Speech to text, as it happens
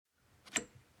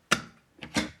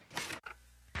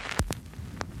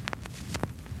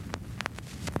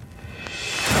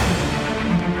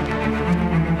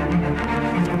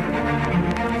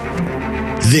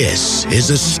This is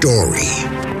a story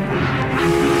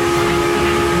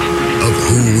of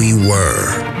who we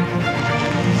were,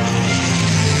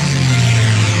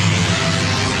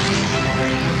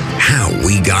 how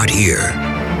we got here.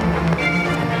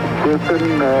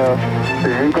 Houston,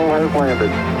 the Eagle has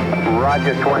landed.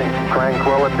 Roger,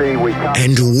 Tranquility.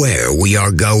 And where we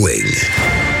are going.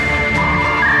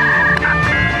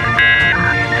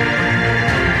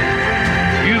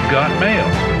 You've got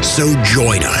mail. So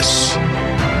join us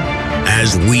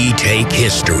as we take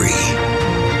history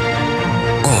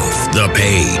off the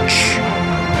page.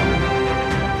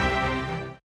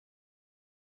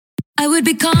 I would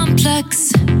be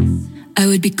complex. I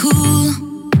would be cool.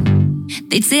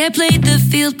 They'd say I played the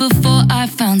field before I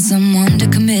found someone to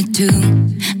commit to.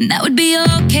 And that would be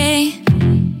okay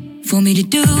for me to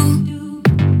do.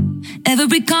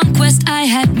 Every conquest I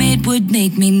had made would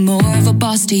make me more of a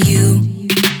boss to you.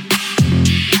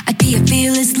 I'd be a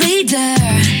fearless leader.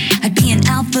 I'd be an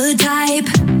alpha type.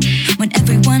 When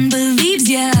everyone believes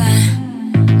ya,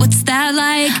 what's that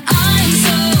like? I'm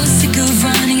so sick of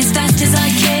running as fast as I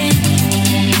can.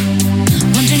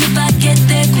 Wondering if I'd get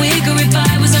there quicker if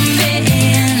I was a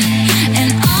man. And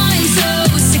I'm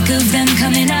so sick of them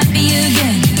coming at me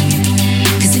again.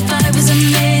 Cause if I was a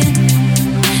man,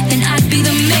 then I'd be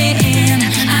the man.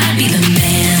 I'd be the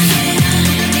man.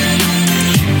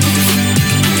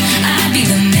 I'd be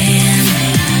the man.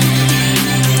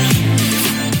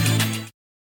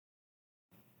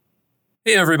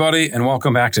 Hey everybody, and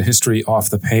welcome back to History Off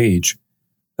the Page.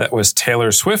 That was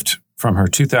Taylor Swift from her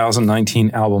 2019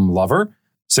 album Lover,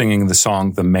 singing the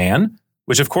song The Man,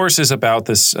 which of course is about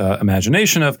this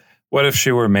imagination of what if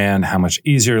she were a man, how much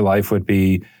easier life would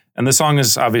be. And the song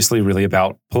is obviously really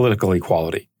about political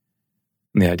equality.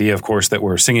 And the idea, of course, that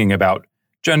we're singing about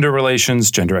gender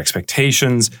relations, gender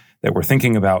expectations, that we're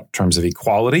thinking about terms of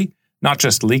equality, not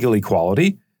just legal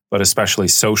equality, but especially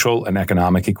social and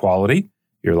economic equality.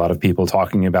 You hear a lot of people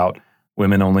talking about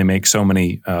women only make so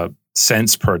many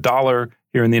cents per dollar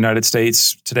here in the United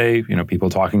States today. You know, people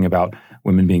talking about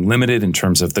women being limited in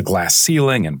terms of the glass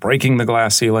ceiling and breaking the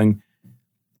glass ceiling.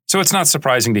 So it's not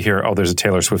surprising to hear, oh, there's a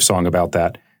Taylor Swift song about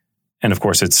that. And of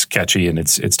course, it's catchy and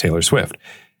it's Taylor Swift.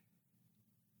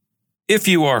 If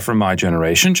you are from my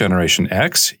generation, Generation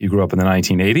X, you grew up in the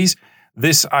 1980s,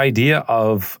 this idea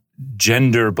of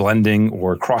gender blending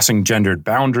or crossing gendered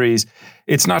boundaries,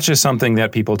 it's not just something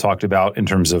that people talked about in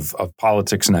terms of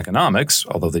politics and economics,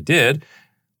 although they did,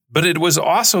 but it was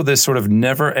also this sort of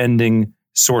never-ending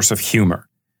source of humor.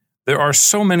 There are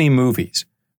so many movies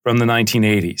from the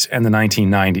 1980s and the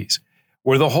 1990s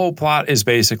where the whole plot is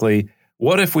basically,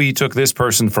 what if we took this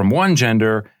person from one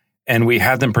gender and we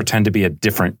had them pretend to be a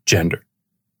different gender?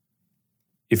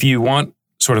 If you want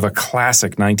sort of a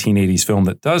classic 1980s film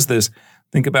that does this,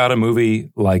 think about a movie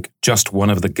like Just One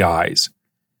of the Guys,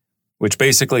 which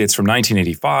basically it's from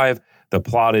 1985. The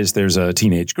plot is there's a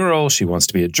teenage girl, she wants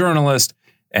to be a journalist,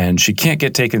 and she can't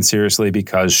get taken seriously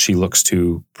because she looks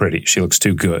too pretty. She looks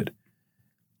too good.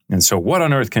 And so what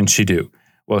on earth can she do?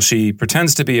 Well, she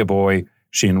pretends to be a boy.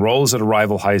 She enrolls at a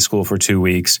rival high school for 2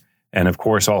 weeks. And of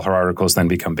course, all her articles then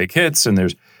become big hits. And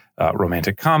there's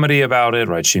romantic comedy about it,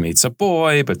 right? She meets a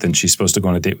boy, but then she's supposed to go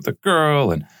on a date with a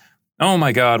girl. And oh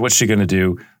my God, what's she going to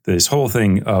do? This whole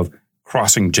thing of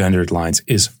crossing gendered lines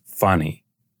is funny.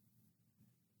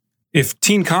 If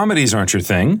teen comedies aren't your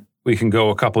thing, we can go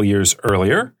a couple years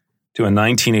earlier to a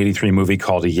 1983 movie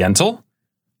called Yentl.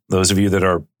 Those of you that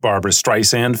are Barbra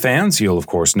Streisand fans, you'll of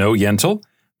course know Yentl.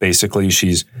 Basically,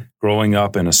 she's growing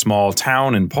up in a small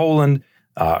town in Poland.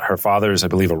 Her father is, I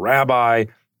believe, a rabbi.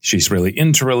 She's really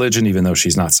into religion, even though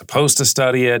she's not supposed to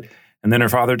study it. And then her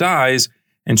father dies,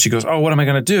 and she goes, oh, what am I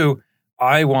going to do?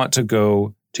 I want to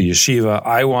go to yeshiva.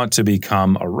 I want to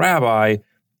become a rabbi,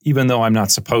 even though I'm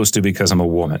not supposed to because I'm a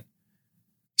woman.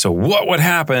 So what would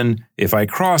happen if I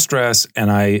cross-dress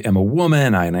and I am a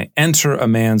woman and I enter a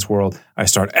man's world? I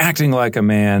start acting like a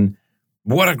man.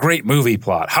 What a great movie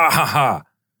plot. Ha, ha, ha.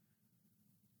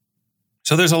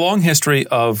 So there's a long history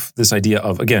of this idea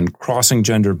of, again, crossing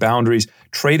gender boundaries,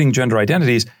 trading gender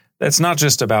identities. That's not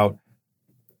just about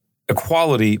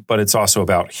equality, but it's also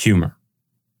about humor.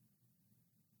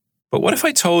 But what if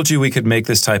I told you we could make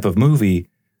this type of movie,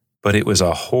 but it was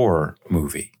a horror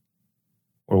movie?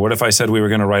 Or what if I said we were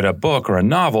going to write a book or a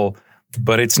novel,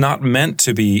 but it's not meant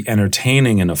to be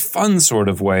entertaining in a fun sort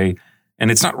of way,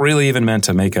 and it's not really even meant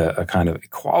to make a kind of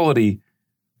equality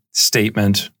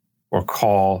statement or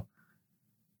call,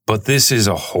 but this is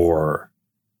a horror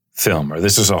film, or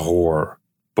this is a horror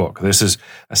book. This is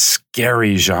a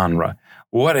scary genre.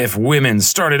 What if women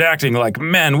started acting like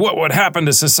men? What would happen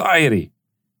to society?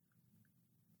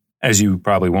 As you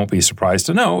probably won't be surprised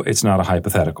to know, it's not a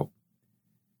hypothetical.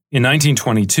 In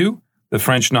 1922, the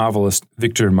French novelist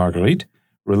Victor Marguerite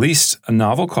released a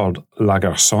novel called La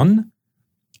Garçonne,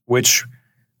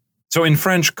 so in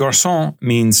French, garçon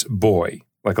means boy,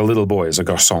 like a little boy is a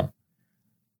garçon.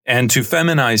 And to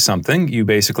feminize something, you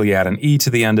basically add an E to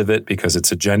the end of it because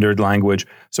it's a gendered language,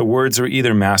 so words are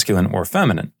either masculine or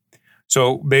feminine.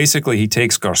 So basically, he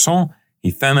takes garçon,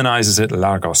 he feminizes it,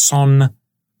 la garçonne,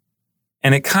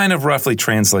 and it kind of roughly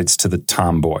translates to the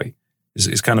tomboy.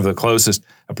 Is kind of the closest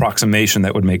approximation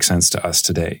that would make sense to us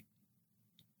today.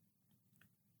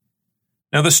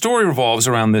 Now, the story revolves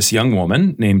around this young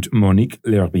woman named Monique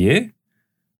L'Herbier,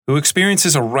 who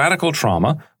experiences a radical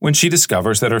trauma when she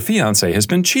discovers that her fiancé has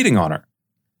been cheating on her.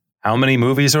 How many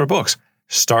movies or books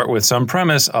start with some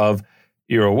premise of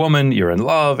you're a woman, you're in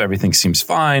love, everything seems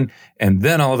fine, and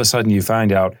then all of a sudden you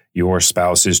find out your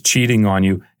spouse is cheating on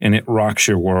you, and it rocks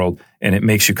your world, and it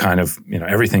makes you kind of,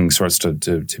 everything starts to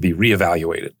be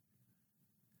reevaluated.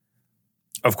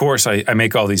 Of course, I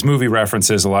make all these movie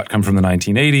references. A lot come from the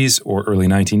 1980s or early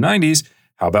 1990s.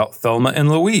 How about Thelma and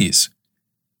Louise?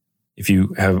 If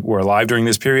you were alive during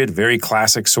this period, very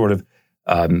classic sort of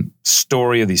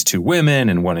story of these two women,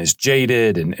 and one is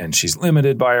jaded and she's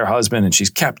limited by her husband and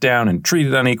she's kept down and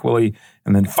treated unequally.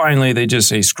 And then finally they just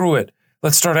say, screw it.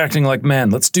 Let's start acting like men.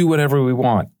 Let's do whatever we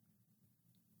want.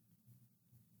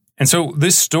 And so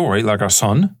this story, La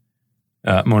Garçonne,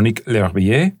 Monique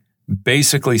L'Herbier,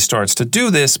 basically starts to do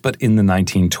this, but in the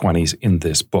 1920s in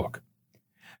this book.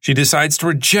 She decides to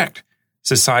reject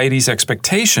society's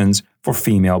expectations for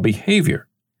female behavior,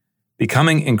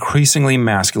 becoming increasingly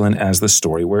masculine as the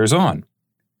story wears on.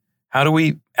 How do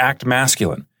we act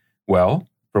masculine? Well,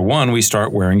 for one, we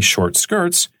start wearing short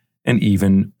skirts and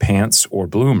even pants or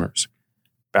bloomers.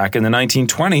 Back in the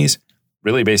 1920s,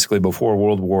 really basically before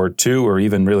World War II or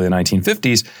even really the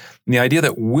 1950s, the idea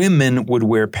that women would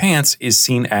wear pants is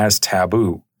seen as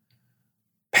taboo.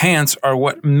 Pants are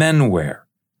what men wear.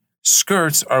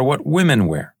 Skirts are what women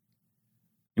wear.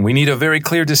 And we need a very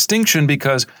clear distinction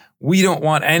because we don't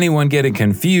want anyone getting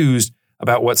confused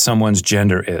about what someone's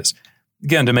gender is.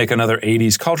 Again, to make another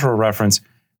 80s cultural reference,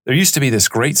 there used to be this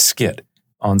great skit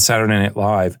on Saturday Night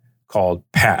Live called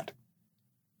Pat.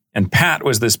 And Pat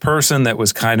was this person that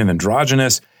was kind of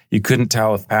androgynous. You couldn't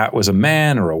tell if Pat was a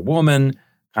man or a woman,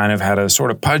 kind of had a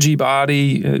sort of pudgy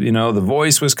body. The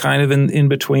voice was kind of in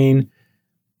between.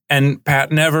 And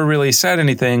Pat never really said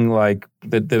anything like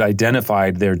that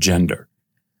identified their gender.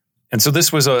 And so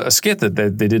this was a skit that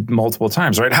they did multiple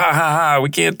times, right? Ha, ha, ha, we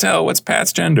can't tell what's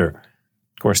Pat's gender.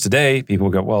 Of course, today, people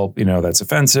go, well, that's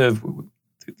offensive.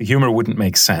 The humor wouldn't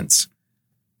make sense.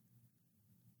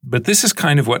 But this is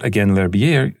kind of what, again,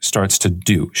 L'Herbier starts to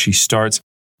do. She starts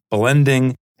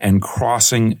blending and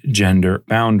crossing gender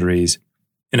boundaries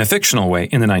in a fictional way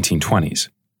in the 1920s.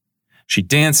 She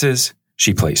dances,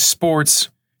 she plays sports,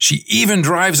 she even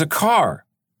drives a car.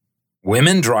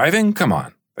 Women driving? Come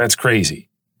on, that's crazy.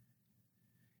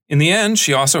 In the end,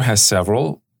 she also has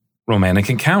several romantic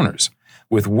encounters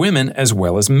with women as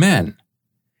well as men.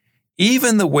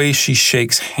 Even the way she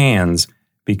shakes hands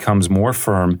becomes more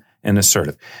firm and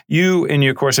assertive. You, in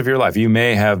your course of your life, you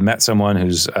may have met someone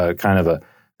who's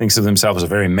thinks of themselves as a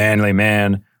very manly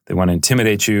man. They want to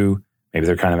intimidate you. Maybe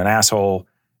they're kind of an asshole.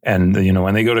 And,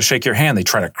 when they go to shake your hand, they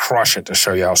try to crush it to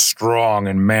show you how strong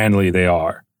and manly they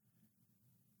are.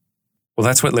 Well,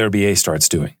 that's what L'Herbier starts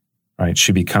doing. Right?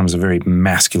 She becomes a very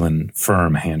masculine,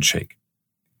 firm handshake.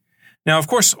 Now, of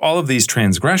course, all of these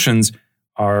transgressions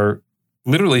are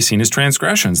literally seen as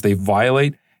transgressions. They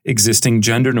violate existing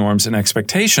gender norms and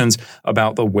expectations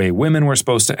about the way women were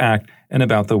supposed to act and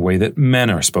about the way that men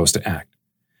are supposed to act.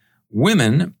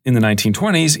 Women in the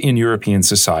 1920s in European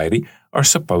society are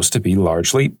supposed to be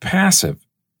largely passive.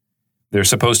 They're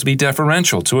supposed to be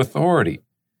deferential to authority.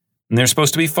 And they're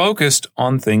supposed to be focused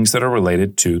on things that are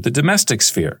related to the domestic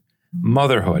sphere.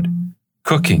 Motherhood,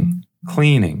 cooking,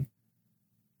 cleaning,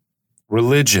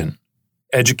 religion,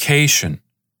 education,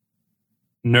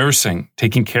 nursing,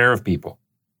 taking care of people.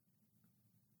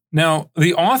 Now,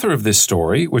 the author of this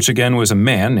story, which again was a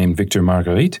man named Victor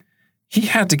Marguerite, he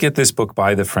had to get this book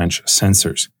by the French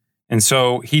censors. And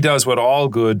so he does what all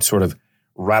good sort of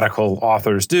radical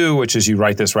authors do, which is you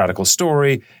write this radical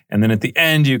story, and then at the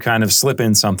end you kind of slip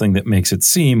in something that makes it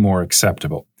seem more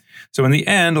acceptable. So in the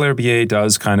end, L'Herbier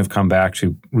does kind of come back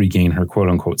to regain her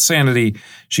quote-unquote sanity.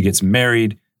 She gets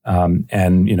married,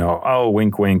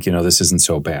 wink, wink, this isn't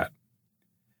so bad.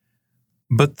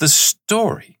 But the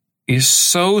story is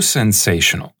so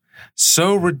sensational,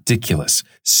 so ridiculous,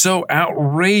 so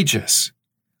outrageous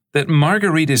that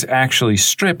Marguerite is actually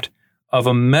stripped of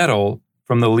a medal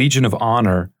from the Legion of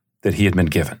Honor that he had been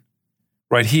given.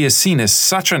 Right? He is seen as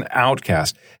such an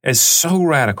outcast, as so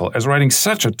radical, as writing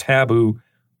such a taboo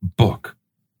book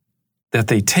that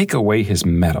they take away his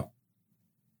medal.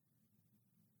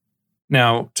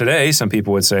 Now, today, some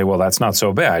people would say, well, that's not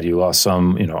so bad. You lost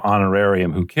some,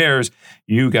 honorarium. Who cares?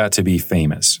 You got to be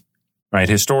famous, right?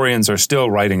 Historians are still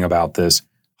writing about this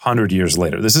 100 years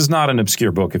later. This is not an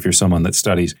obscure book if you're someone that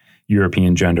studies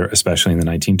European gender, especially in the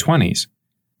 1920s.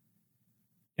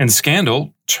 And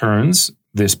scandal turns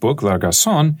this book,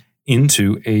 L'Argason,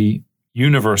 into a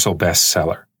universal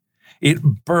bestseller.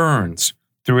 It burns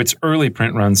through its early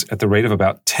print runs at the rate of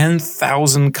about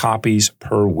 10,000 copies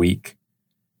per week.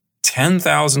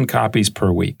 10,000 copies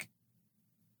per week.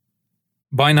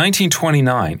 By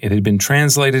 1929, it had been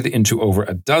translated into over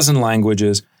a dozen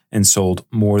languages and sold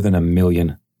more than 1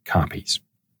 million copies.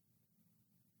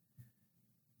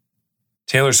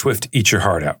 Taylor Swift eats your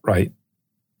heart out, right?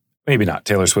 Maybe not.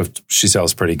 Taylor Swift, she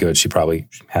sells pretty good. She probably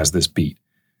has this beat.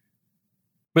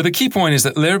 But the key point is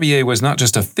that L'Herbier was not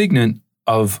just a figment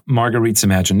of Marguerite's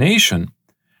imagination.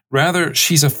 Rather,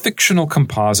 she's a fictional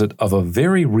composite of a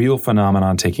very real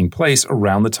phenomenon taking place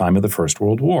around the time of the First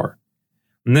World War.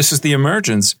 And this is the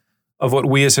emergence of what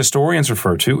we as historians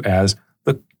refer to as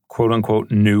the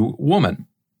quote-unquote new woman.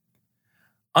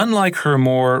 Unlike her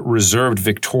more reserved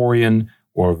Victorian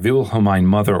or Wilhelmine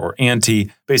mother or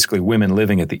auntie, basically women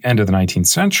living at the end of the 19th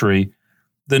century,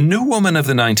 the new woman of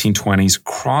the 1920s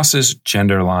crosses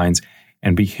gender lines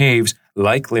and behaves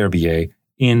like L'Herbier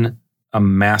in a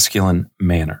masculine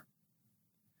manner.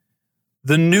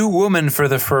 The new woman for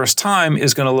the first time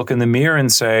is going to look in the mirror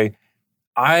and say,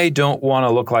 I don't want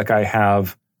to look like I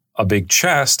have a big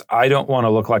chest. I don't want to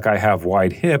look like I have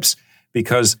wide hips,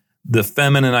 because the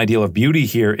feminine ideal of beauty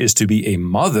here is to be a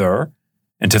mother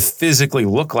and to physically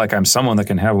look like I'm someone that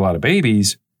can have a lot of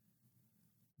babies.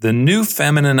 The new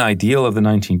feminine ideal of the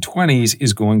 1920s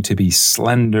is going to be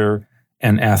slender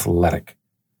and athletic.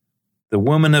 The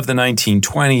woman of the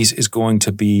 1920s is going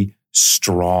to be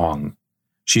strong.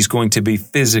 She's going to be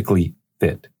physically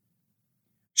fit.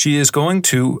 She is going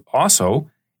to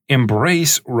also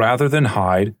embrace rather than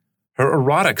hide her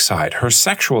erotic side, her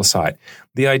sexual side.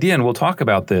 The idea, and we'll talk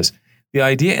about this, the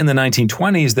idea in the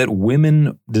 1920s that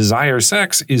women desire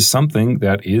sex is something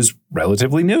that is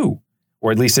relatively new,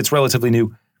 or at least it's relatively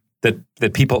new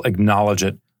that people acknowledge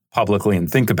it publicly and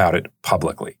think about it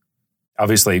publicly.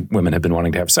 Obviously, women have been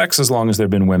wanting to have sex as long as there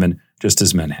have been women, just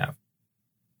as men have.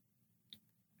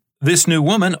 This new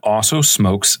woman also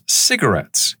smokes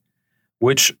cigarettes,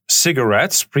 which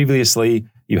cigarettes, previously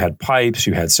you had pipes,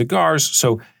 you had cigars.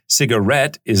 So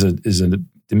cigarette is a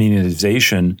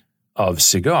diminutization of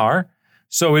cigar.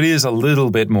 So it is a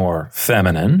little bit more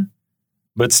feminine,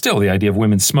 but still the idea of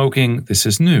women smoking, this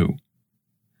is new.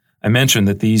 I mentioned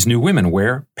that these new women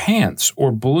wear pants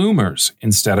or bloomers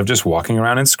instead of just walking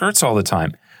around in skirts all the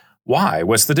time. Why?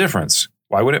 What's the difference?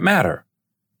 Why would it matter?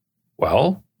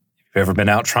 Well, if you've ever been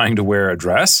out trying to wear a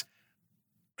dress,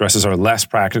 dresses are less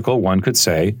practical, one could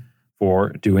say, for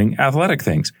doing athletic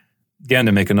things. Again,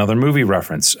 to make another movie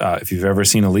reference, if you've ever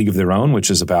seen A League of Their Own, which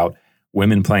is about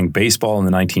women playing baseball in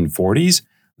the 1940s,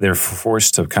 they're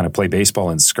forced to kind of play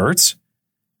baseball in skirts.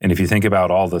 And if you think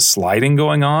about all the sliding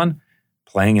going on,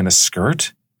 playing in a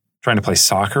skirt, trying to play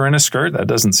soccer in a skirt, that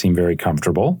doesn't seem very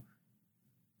comfortable.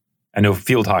 I know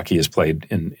field hockey is played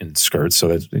in skirts, so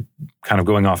that's kind of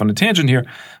going off on a tangent here.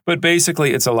 But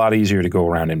basically, it's a lot easier to go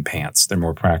around in pants. They're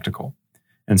more practical.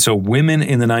 And so women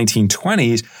in the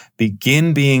 1920s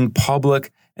begin being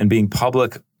public and being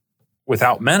public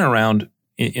without men around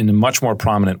in a much more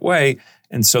prominent way.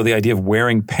 And so the idea of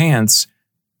wearing pants,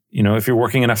 if you're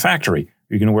working in a factory,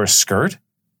 you're going to wear a skirt.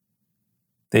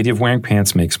 The idea of wearing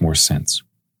pants makes more sense.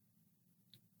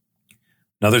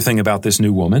 Another thing about this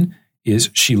new woman is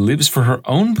she lives for her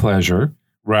own pleasure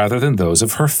rather than those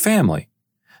of her family.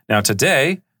 Now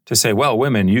today, to say, well,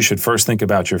 women, you should first think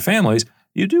about your families,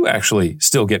 you do actually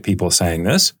still get people saying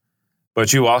this,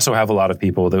 but you also have a lot of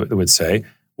people that would say,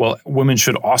 well, women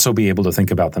should also be able to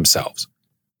think about themselves.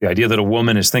 The idea that a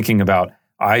woman is thinking about,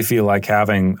 I feel like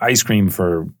having ice cream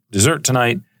for dessert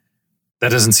tonight,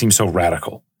 that doesn't seem so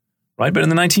radical. Right? But in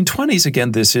the 1920s,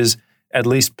 again, this is at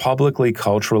least publicly,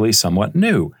 culturally, somewhat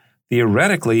new.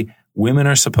 Theoretically, women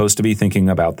are supposed to be thinking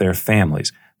about their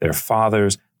families, their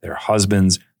fathers, their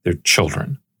husbands, their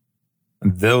children.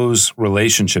 And those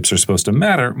relationships are supposed to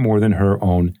matter more than her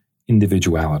own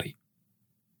individuality.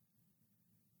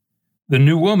 The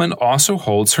new woman also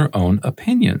holds her own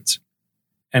opinions.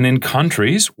 And in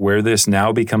countries where this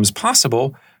now becomes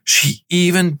possible, she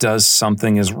even does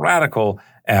something as radical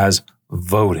as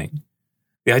voting.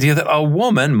 The idea that a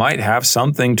woman might have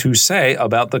something to say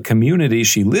about the community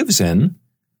she lives in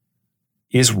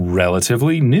is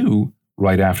relatively new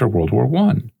right after World War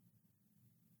I.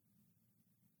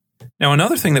 Now,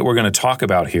 another thing that we're going to talk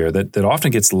about here that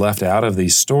often gets left out of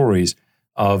these stories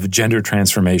of gender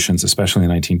transformations, especially in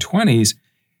the 1920s,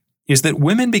 is that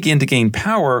women begin to gain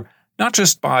power not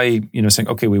just by, saying,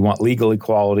 okay, we want legal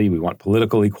equality, we want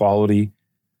political equality,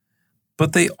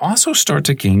 but they also start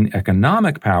to gain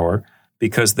economic power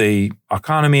because the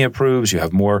economy improves. You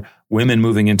have more women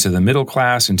moving into the middle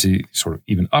class, into sort of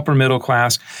even upper middle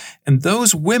class. And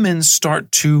those women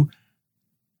start to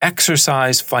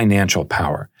exercise financial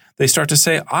power. They start to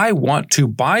say, I want to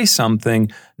buy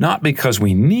something not because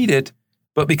we need it,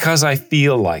 but because I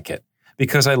feel like it,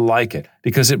 because I like it,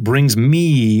 because it brings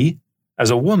me, as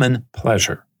a woman,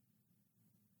 pleasure.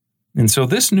 And so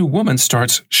this new woman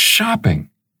starts shopping.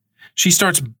 She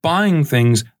starts buying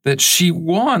things that she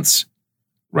wants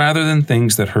rather than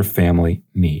things that her family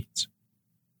needs.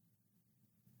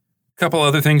 A couple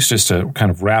other things just to kind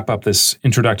of wrap up this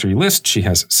introductory list. She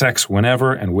has sex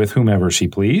whenever and with whomever she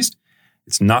pleased.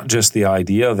 It's not just the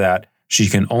idea that she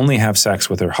can only have sex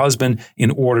with her husband in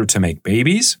order to make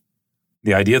babies.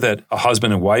 The idea that a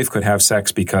husband and wife could have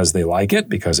sex because they like it,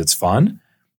 because it's fun,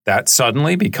 that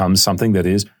suddenly becomes something that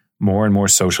is more and more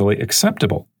socially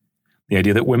acceptable. The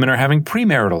idea that women are having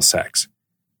premarital sex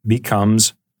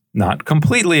becomes not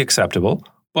completely acceptable,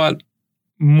 but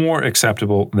more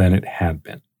acceptable than it had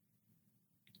been.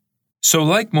 So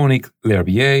like Monique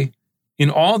L'Herbier, in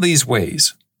all these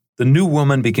ways, the new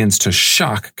woman begins to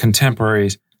shock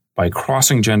contemporaries by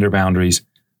crossing gender boundaries,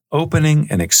 opening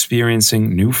and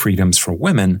experiencing new freedoms for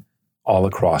women all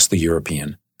across the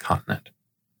European continent.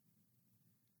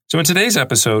 So in today's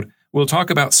episode, we'll talk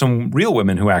about some real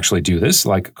women who actually do this,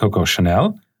 like Coco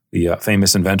Chanel, the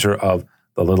famous inventor of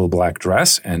the little black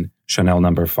dress and Chanel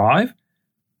No. 5.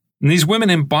 And these women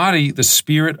embody the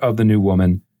spirit of the new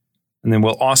woman, and then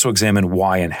we'll also examine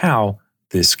why and how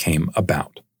this came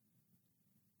about.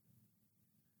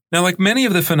 Now, like many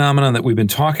of the phenomena that we've been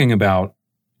talking about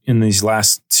in these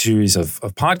last series of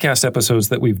podcast episodes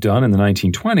that we've done in the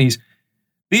 1920s,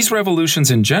 these revolutions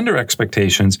in gender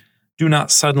expectations do not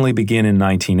suddenly begin in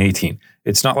 1918.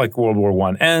 It's not like World War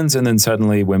I ends and then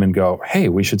suddenly women go, hey,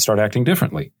 we should start acting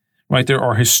differently, right? There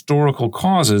are historical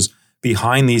causes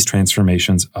behind these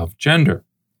transformations of gender.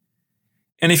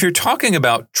 And if you're talking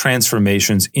about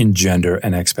transformations in gender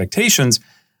and expectations,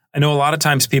 I know a lot of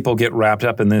times people get wrapped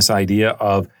up in this idea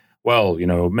of, well,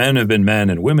 men have been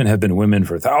men and women have been women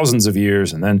for thousands of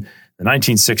years. And then in the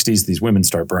 1960s, these women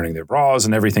start burning their bras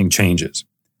and everything changes.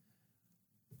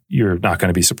 You're not going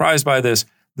to be surprised by this.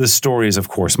 The story is, of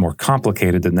course, more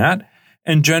complicated than that.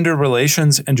 And gender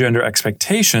relations and gender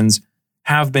expectations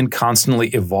have been constantly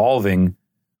evolving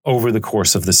over the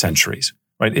course of the centuries,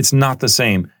 right? It's not the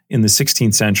same in the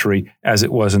 16th century as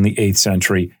it was in the 8th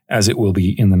century, as it will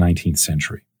be in the 19th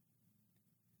century.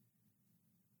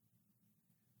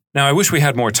 Now, I wish we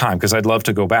had more time because I'd love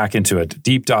to go back into a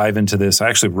deep dive into this. I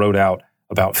actually wrote out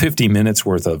about 50 minutes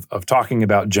worth of talking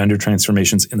about gender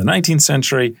transformations in the 19th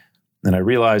century. Then I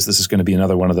realized this is going to be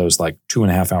another one of those like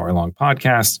 2.5 hour long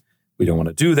podcasts. We don't want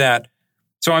to do that.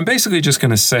 So I'm basically just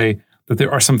going to say that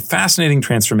there are some fascinating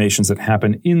transformations that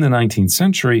happen in the 19th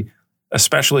century,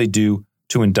 especially due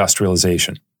to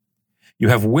industrialization. You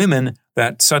have women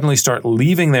that suddenly start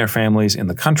leaving their families in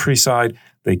the countryside.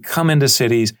 They come into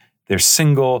cities. They're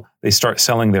single. They start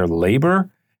selling their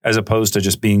labor as opposed to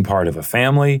just being part of a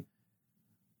family.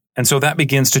 And so that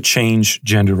begins to change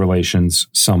gender relations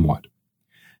somewhat.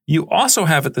 You also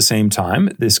have at the same time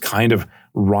this kind of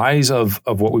rise of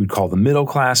what we would call the middle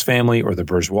class family or the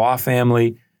bourgeois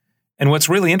family. And what's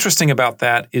really interesting about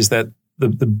that is that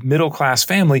the middle class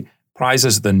family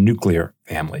prizes the nuclear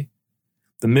family.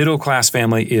 The middle class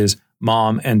family is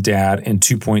mom and dad and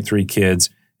 2.3 kids.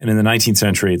 And in the 19th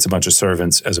century, it's a bunch of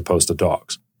servants as opposed to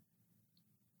dogs.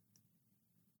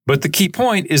 But the key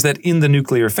point is that in the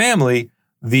nuclear family,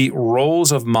 the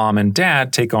roles of mom and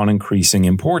dad take on increasing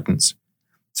importance.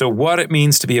 So what it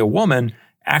means to be a woman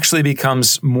actually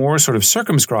becomes more sort of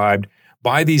circumscribed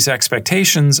by these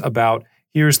expectations about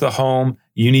here's the home.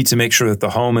 You need to make sure that the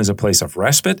home is a place of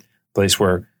respite, a place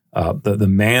where the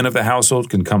man of the household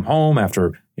can come home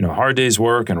after a hard day's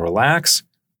work and relax.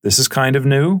 This is kind of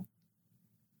new.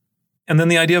 And then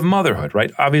the idea of motherhood,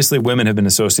 right? Obviously, women have been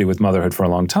associated with motherhood for a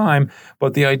long time,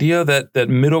 but the idea that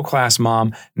middle-class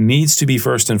mom needs to be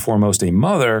first and foremost a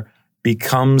mother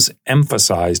becomes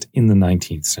emphasized in the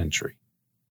 19th century.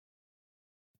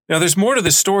 Now, there's more to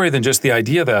this story than just the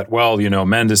idea that,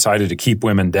 men decided to keep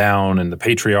women down and the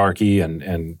patriarchy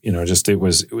and it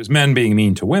was men being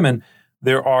mean to women.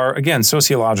 there are, again,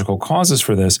 sociological causes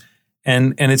for this.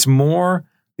 And it's more,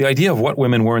 the idea of what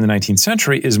women were in the 19th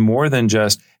century is more than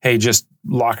just, hey, just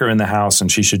lock her in the house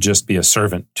and she should just be a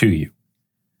servant to you.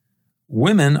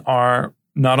 Women are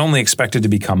not only expected to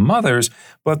become mothers,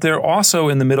 but they're also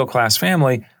in the middle class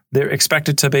family, they're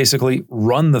expected to basically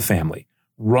run the family,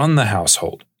 run the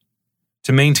household,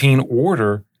 to maintain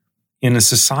order in a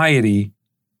society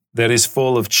that is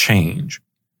full of change,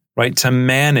 right? To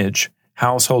manage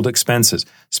household expenses,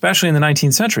 especially in the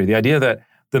 19th century. The idea that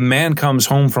the man comes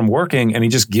home from working and he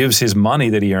just gives his money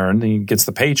that he earned, and he gets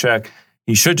the paycheck,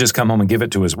 he should just come home and give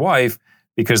it to his wife,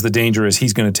 because the danger is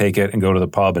he's going to take it and go to the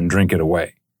pub and drink it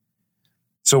away.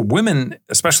 So women,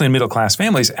 especially in middle-class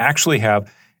families, actually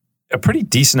have a pretty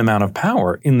decent amount of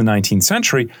power in the 19th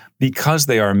century because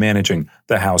they are managing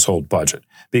the household budget,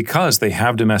 because they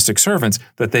have domestic servants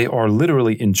that they are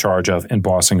literally in charge of and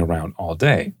bossing around all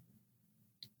day.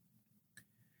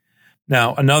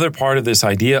 Now, another part of this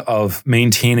idea of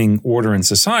maintaining order in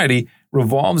society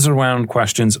revolves around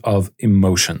questions of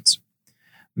emotions.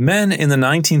 Men in the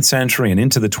 19th century and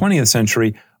into the 20th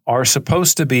century are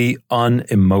supposed to be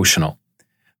unemotional.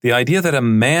 The idea that a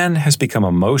man has become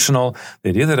emotional, the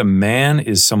idea that a man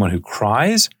is someone who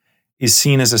cries, is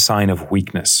seen as a sign of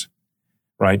weakness,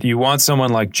 right? You want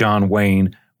someone like John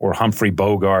Wayne or Humphrey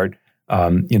Bogart,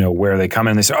 where they come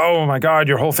in and they say, oh my God,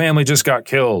 your whole family just got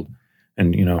killed.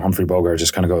 And, Humphrey Bogart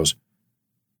just kind of goes,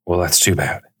 well, that's too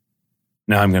bad.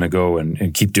 Now I'm going to go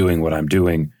and keep doing what I'm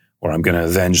doing, or I'm going to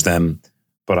avenge them,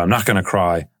 but I'm not going to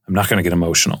cry. I'm not going to get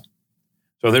emotional.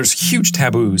 So there's huge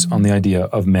taboos on the idea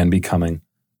of men becoming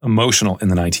emotional in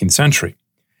the 19th century.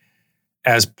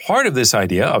 As part of this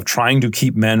idea of trying to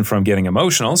keep men from getting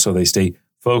emotional so they stay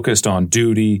focused on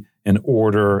duty and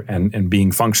order and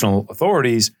being functional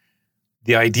authorities,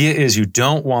 the idea is you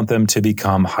don't want them to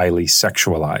become highly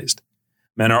sexualized.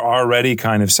 Men are already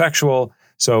kind of sexual,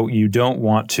 so you don't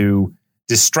want to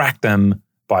distract them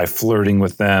by flirting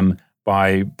with them,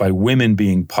 by women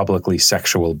being publicly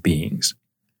sexual beings.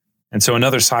 And so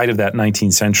another side of that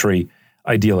 19th century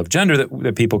ideal of gender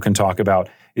that people can talk about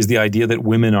is the idea that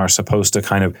women are supposed to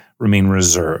kind of remain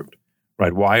reserved,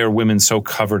 right? Why are women so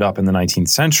covered up in the 19th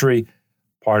century?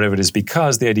 Part of it is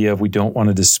because the idea of we don't want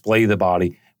to display the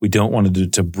body. We don't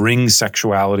want to bring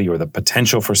sexuality or the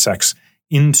potential for sex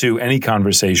into any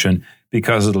conversation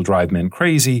because it'll drive men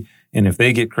crazy. And if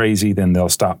they get crazy, then they'll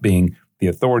stop being the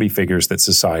authority figures that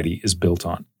society is built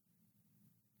on.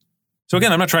 So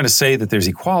again, I'm not trying to say that there's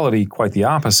equality, quite the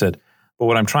opposite. But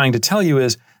what I'm trying to tell you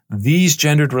is these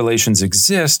gendered relations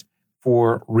exist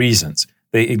for reasons.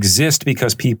 They exist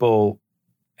because people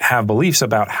have beliefs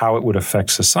about how it would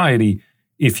affect society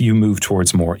if you move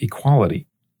towards more equality.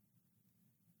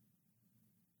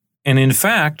 And in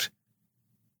fact,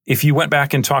 if you went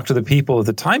back and talked to the people of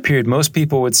the time period, most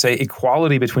people would say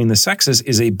equality between the sexes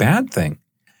is a bad thing.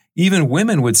 Even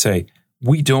women would say,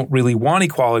 we don't really want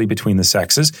equality between the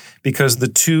sexes because the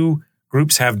two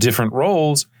groups have different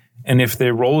roles. And if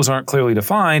their roles aren't clearly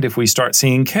defined, if we start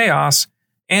seeing chaos,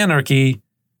 anarchy,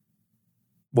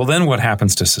 well, then what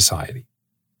happens to society?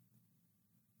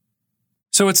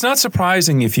 So it's not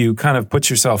surprising if you kind of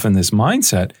put yourself in this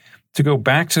mindset to go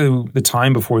back to the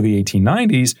time before the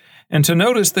 1890s and to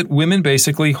notice that women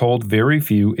basically hold very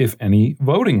few, if any,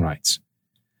 voting rights.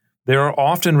 There are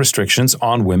often restrictions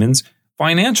on women's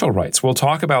financial rights. We'll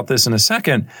talk about this in a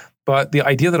second, but the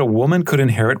idea that a woman could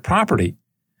inherit property,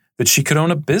 that she could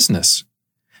own a business.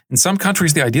 In some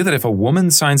countries, the idea that if a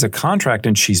woman signs a contract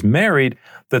and she's married,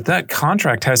 that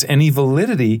contract has any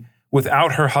validity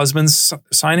without her husband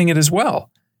signing it as well.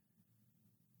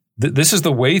 This is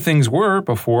the way things were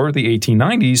before the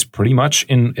 1890s, pretty much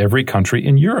in every country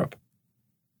in Europe.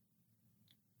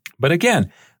 But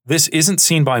again, this isn't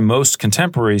seen by most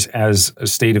contemporaries as a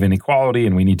state of inequality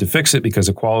and we need to fix it because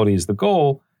equality is the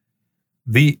goal.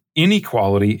 The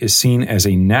inequality is seen as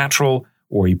a natural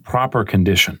or a proper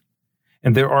condition.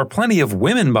 And there are plenty of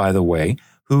women, by the way,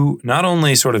 who not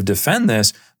only sort of defend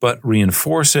this, but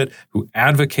reinforce it, who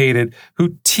advocate it,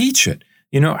 who teach it.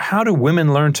 How do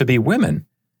women learn to be women?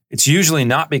 It's usually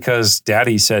not because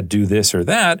daddy said do this or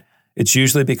that. It's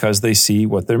usually because they see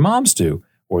what their moms do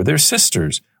or their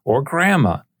sisters or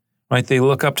grandma, right? They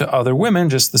look up to other women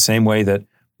just the same way that,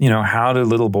 how do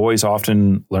little boys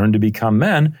often learn to become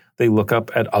men? They look up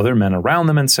at other men around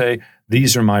them and say,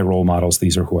 these are my role models.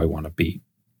 These are who I want to be.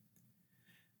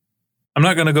 I'm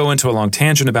not going to go into a long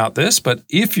tangent about this, but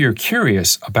if you're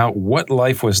curious about what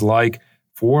life was like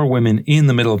for women in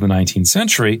the middle of the 19th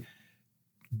century,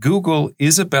 Google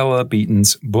Isabella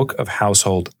Beeton's Book of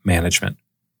Household Management.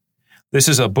 This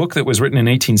is a book that was written in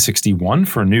 1861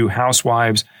 for new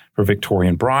housewives, for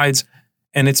Victorian brides.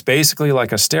 And it's basically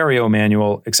like a stereo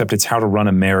manual, except it's how to run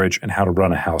a marriage and how to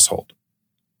run a household.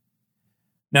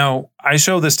 Now, I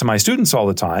show this to my students all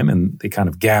the time, and they kind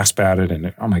of gasp at it.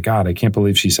 And, oh my God, I can't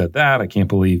believe she said that. I can't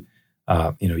believe,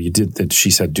 you did that.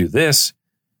 She said, do this.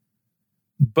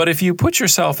 But if you put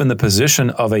yourself in the position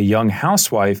of a young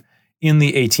housewife in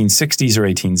the 1860s or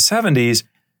 1870s,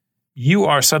 you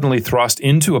are suddenly thrust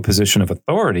into a position of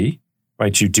authority,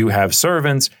 right? You do have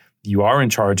servants. You are in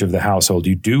charge of the household.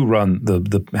 You do run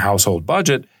the household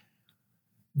budget.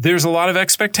 There's a lot of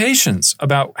expectations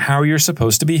about how you're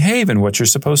supposed to behave and what you're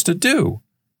supposed to do.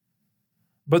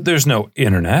 But there's no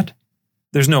internet.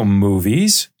 There's no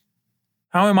movies.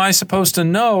 How am I supposed to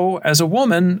know as a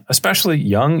woman, especially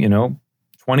young,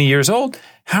 20 years old,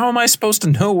 how am I supposed to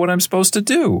know what I'm supposed to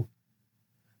do?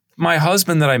 My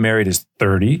husband that I married is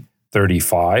 30,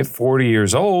 35, 40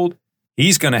 years old.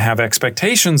 He's going to have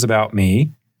expectations about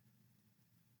me.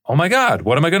 Oh my God,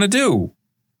 what am I going to do?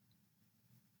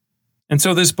 And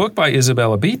so this book by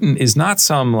Isabella Beaton is not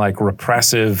some like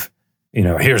repressive,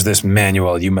 here's this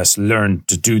manual, you must learn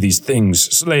to do these things,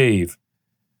 slave.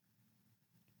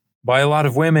 By a lot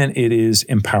of women, it is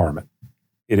empowerment.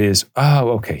 It is,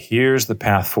 okay, here's the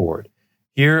path forward.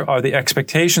 Here are the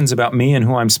expectations about me and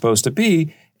who I'm supposed to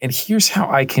be, and here's how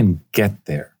I can get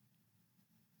there.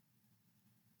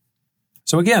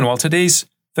 So again, while today's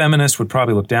feminists would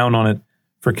probably look down on it,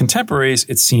 for contemporaries,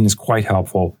 it's seen as quite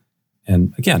helpful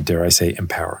and, again, dare I say,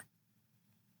 empowering.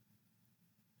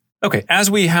 Okay, as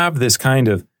we have this kind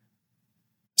of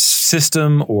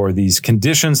system or these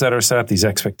conditions that are set up, these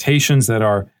expectations that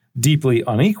are deeply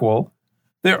unequal,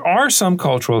 there are some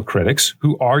cultural critics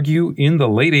who argue in the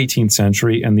late 18th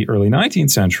century and the early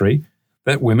 19th century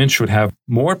that women should have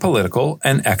more political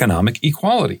and economic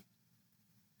equality.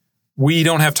 We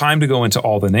don't have time to go into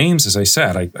all the names. As I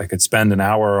said, I could spend an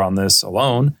hour on this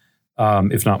alone,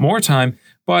 if not more time.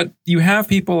 But you have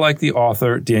people like the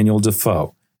author Daniel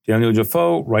Defoe. Daniel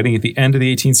Defoe, writing at the end of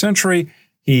the 18th century,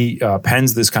 he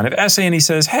pens this kind of essay and he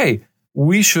says, hey,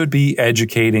 we should be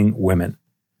educating women.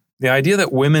 The idea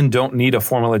that women don't need a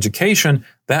formal education,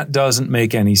 that doesn't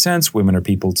make any sense. Women are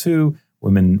people too.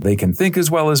 Women, they can think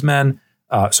as well as men.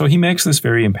 So he makes this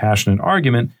very impassioned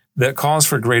argument that calls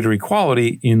for greater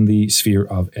equality in the sphere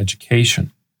of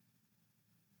education.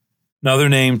 Another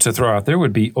name to throw out there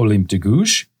would be Olympe de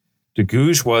Gouges. De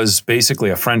Gouges was basically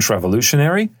a French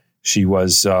revolutionary. She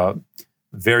was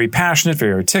very passionate,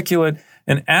 very articulate.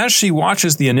 And as she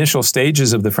watches the initial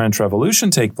stages of the French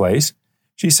Revolution take place,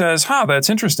 she says, that's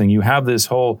interesting. You have this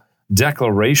whole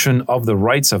declaration of the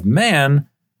rights of man,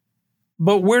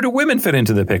 but where do women fit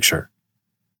into the picture?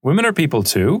 Women are people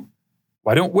too.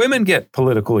 Why don't women get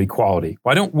political equality?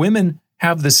 Why don't women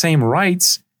have the same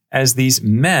rights as these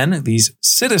men, these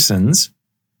citizens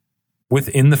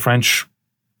within the French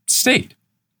state?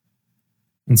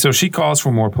 And so she calls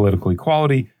for more political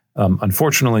equality.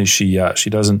 Unfortunately, she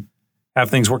doesn't have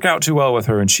things work out too well with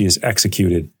her, and she is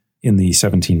executed in the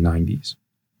 1790s.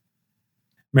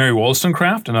 Mary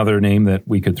Wollstonecraft, another name that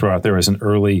we could throw out there as an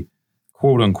early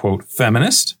quote-unquote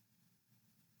feminist.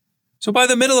 So by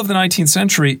the middle of the 19th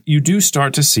century, you do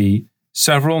start to see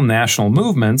several national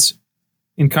movements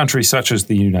in countries such as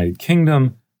the United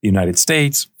Kingdom, the United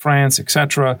States, France,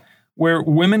 etc., where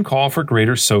women call for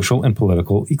greater social and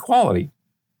political equality.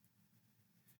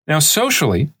 Now,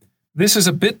 socially, this is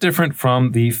a bit different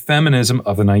from the feminism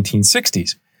of the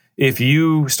 1960s. If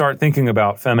you start thinking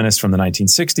about feminists from the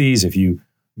 1960s, if you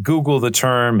Google the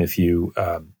term, if you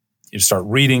start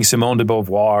reading Simone de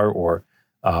Beauvoir or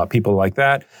people like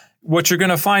that, what you're going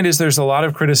to find is there's a lot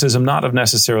of criticism, not of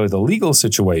necessarily the legal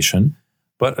situation,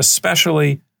 but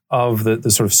especially of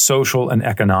the sort of social and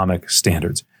economic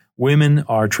standards. Women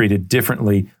are treated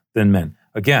differently than men.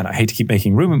 Again, I hate to keep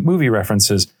making movie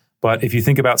references, but if you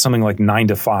think about something like 9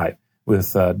 to 5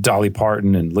 with Dolly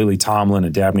Parton and Lily Tomlin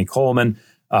and Dabney Coleman,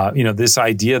 this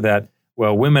idea that,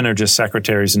 well, women are just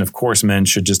secretaries and of course men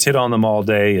should just hit on them all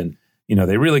day and,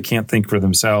 they really can't think for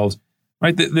themselves.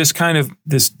 Right, this kind of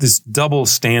this double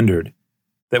standard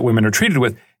that women are treated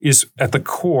with is at the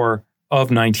core of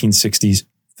 1960s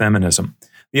feminism.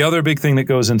 The other big thing that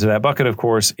goes into that bucket, of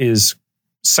course, is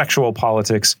sexual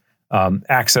politics,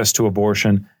 access to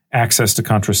abortion, access to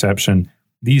contraception.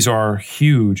 These are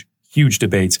huge, huge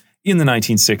debates in the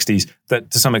 1960s that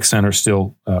to some extent are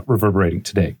still reverberating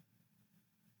today.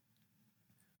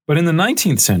 But in the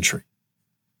 19th century,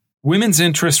 women's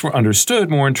interests were understood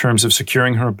more in terms of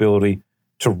securing her ability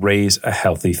to raise a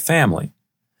healthy family.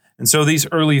 And so these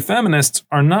early feminists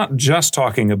are not just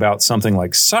talking about something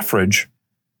like suffrage,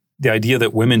 the idea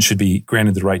that women should be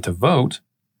granted the right to vote,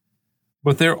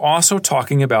 but they're also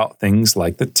talking about things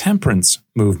like the temperance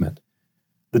movement,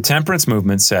 The temperance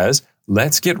movement says,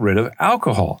 let's get rid of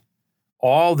alcohol.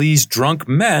 All these drunk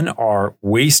men are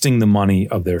wasting the money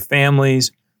of their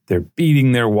families. They're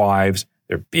beating their wives.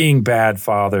 They're being bad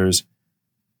fathers.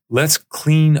 Let's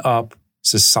clean up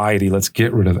society. Let's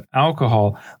get rid of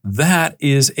alcohol. That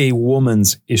is a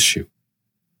woman's issue.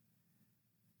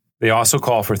 They also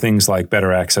call for things like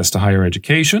better access to higher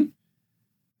education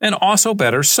and also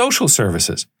better social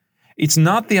services. It's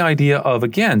not the idea of,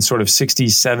 again, sort of 60s,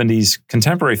 70s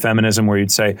contemporary feminism where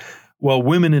you'd say, well,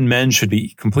 women and men should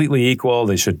be completely equal.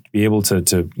 They should be able to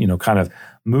kind of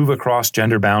move across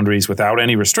gender boundaries without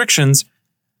any restrictions.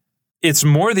 It's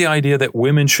more the idea that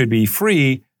women should be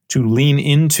free to lean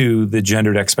into the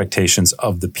gendered expectations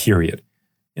of the period.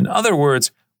 In other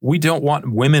words, we don't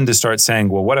want women to start saying,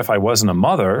 well, what if I wasn't a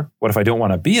mother? What if I don't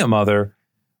want to be a mother?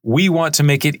 We want to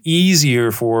make it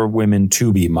easier for women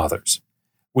to be mothers.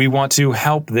 We want to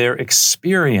help their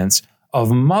experience of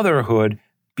motherhood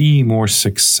be more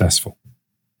successful.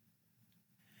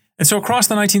 And so across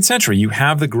the 19th century, you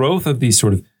have the growth of these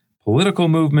sort of political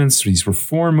movements, these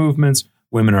reform movements.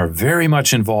 Women are very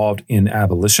much involved in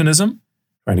abolitionism,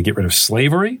 trying to get rid of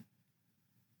slavery.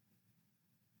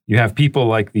 You have people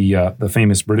like the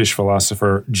famous British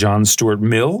philosopher John Stuart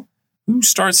Mill, who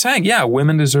starts saying, yeah,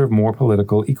 women deserve more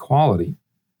political equality.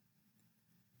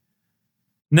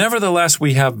 Nevertheless,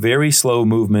 we have very slow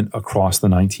movement across the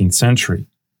 19th century.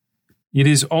 It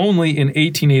is only in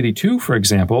 1882, for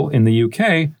example, in the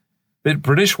UK, that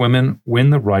British women win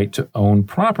the right to own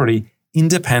property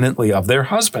independently of their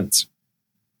husbands.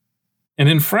 And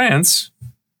in France,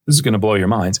 this is going to blow your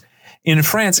minds, in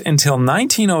France until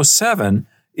 1907,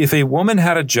 if a woman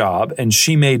had a job and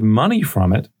she made money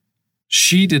from it,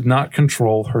 she did not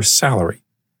control her salary.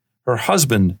 Her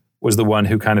husband was the one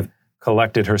who kind of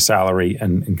collected her salary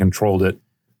and controlled it.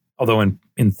 Although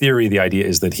in theory, the idea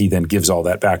is that he then gives all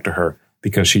that back to her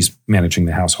because she's managing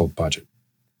the household budget.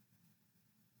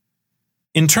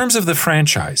 In terms of the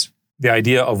franchise, the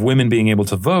idea of women being able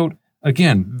to vote,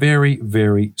 again, very,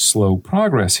 very slow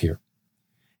progress here.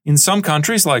 In some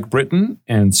countries like Britain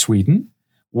and Sweden,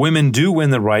 women do win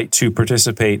the right to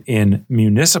participate in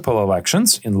municipal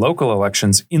elections, in local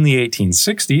elections in the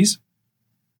 1860s.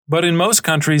 But in most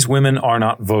countries, women are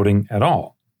not voting at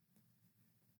all.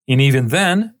 And even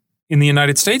then, in the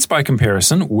United States, by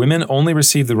comparison, women only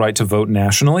received the right to vote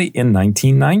nationally in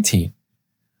 1919.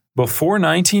 Before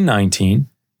 1919,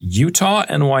 Utah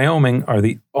and Wyoming are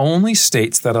the only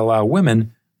states that allow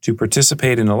women to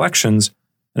participate in elections.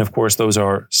 And of course, those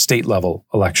are state-level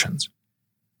elections.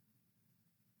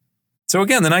 So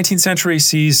again, the 19th century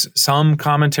sees some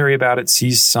commentary about it,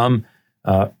 sees some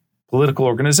political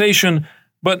organization,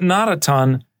 but not a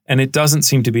ton, and it doesn't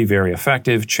seem to be very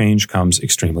effective. Change comes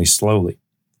extremely slowly.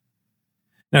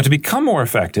 Now, to become more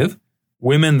effective,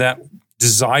 women that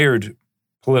desired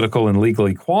political and legal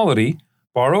equality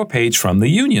borrow a page from the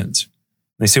unions.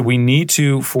 They say, we need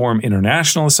to form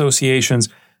international associations.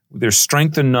 There's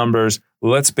strength in numbers.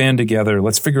 Let's band together.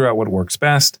 Let's figure out what works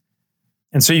best.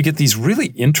 And so you get these really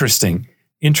interesting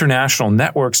international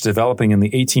networks developing in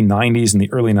the 1890s and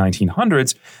the early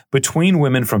 1900s between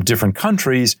women from different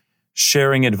countries,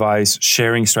 sharing advice,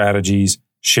 sharing strategies,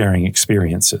 sharing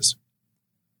experiences.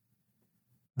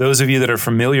 Those of you that are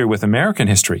familiar with American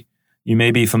history, you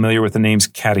may be familiar with the names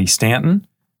Cady Stanton,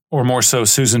 or more so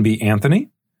Susan B. Anthony.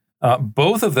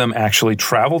 Both of them actually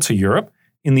traveled to Europe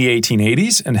in the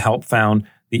 1880s and helped found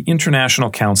the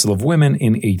International Council of Women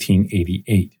in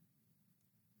 1888.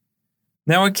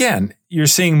 Now, again, you're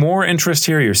seeing more interest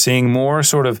here. You're seeing more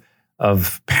sort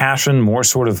of passion, more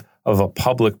sort of a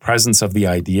public presence of the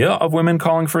idea of women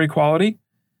calling for equality.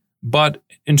 But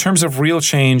in terms of real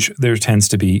change, there tends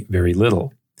to be very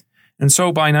little. And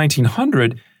so by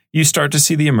 1900, you start to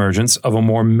see the emergence of a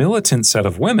more militant set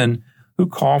of women who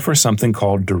call for something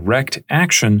called direct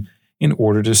action in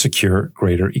order to secure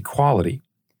greater equality.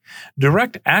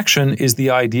 Direct action is the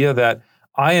idea that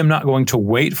I am not going to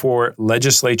wait for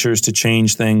legislatures to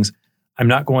change things. I'm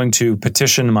not going to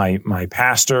petition my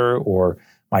pastor or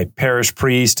my parish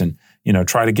priest and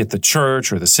try to get the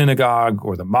church or the synagogue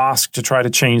or the mosque to try to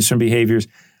change some behaviors.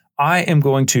 I am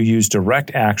going to use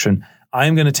direct action. I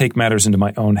am going to take matters into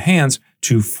my own hands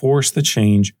to force the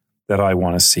change that I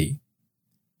want to see.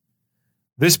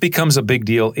 This becomes a big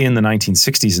deal in the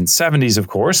 1960s and 70s, of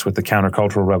course, with the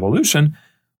countercultural revolution,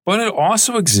 but it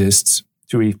also exists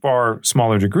to a far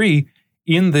smaller degree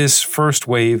in this first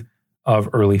wave of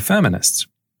early feminists.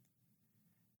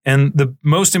 And the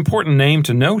most important name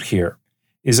to note here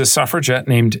is a suffragette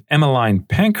named Emmeline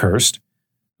Pankhurst,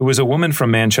 who was a woman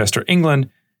from Manchester, England,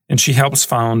 and she helps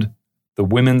found the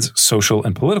Women's Social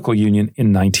and Political Union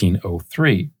in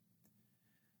 1903.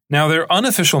 Now, their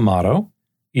unofficial motto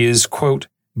is, quote,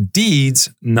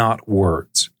 deeds, not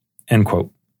words, end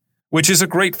quote, which is a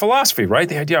great philosophy, right?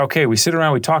 The idea, okay, we sit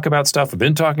around, we talk about stuff, we've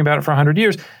been talking about it for 100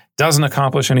 years, doesn't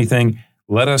accomplish anything.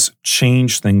 Let us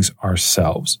change things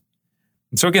ourselves.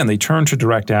 And so again, they turn to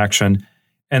direct action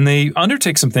and they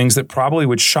undertake some things that probably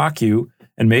would shock you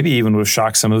and maybe even would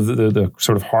shock some of the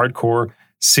sort of hardcore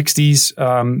 60s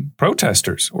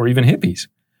protesters or even hippies,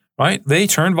 right? They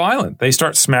turn violent. They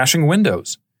start smashing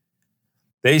windows.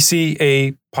 They see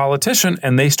a politician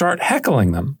and they start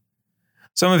heckling them.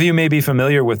 Some of you may be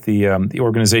familiar with the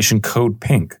organization Code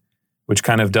Pink, which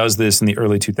kind of does this in the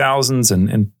early 2000s,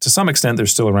 and to some extent they're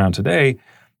still around today.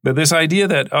 But this idea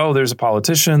that, oh, there's a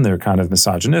politician, they're kind of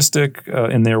misogynistic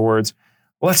in their words,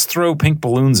 let's throw pink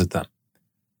balloons at them.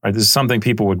 Right? This is something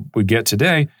people would get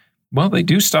today. Well, they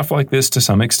do stuff like this to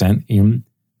some extent in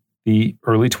the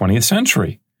early 20th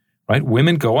century. Right?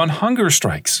 Women go on hunger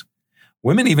strikes.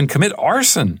 Women even commit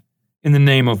arson in the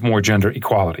name of more gender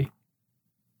equality.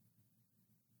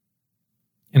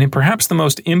 And in perhaps the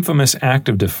most infamous act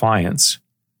of defiance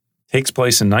takes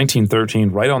place in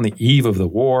 1913, right on the eve of the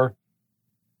war.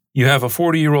 You have a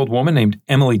 40-year-old woman named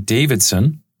Emily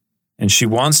Davidson, and she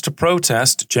wants to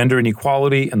protest gender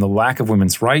inequality and the lack of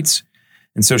women's rights.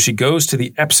 And so she goes to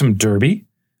the Epsom Derby,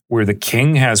 where the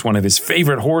king has one of his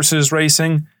favorite horses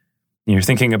racing. And you're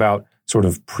thinking about sort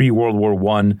of pre-World War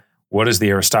I, what does the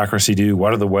aristocracy do?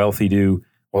 What do the wealthy do?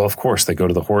 Well, of course, they go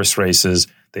to the horse races.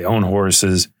 They own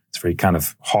horses. It's a very kind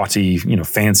of haughty,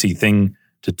 fancy thing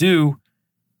to do.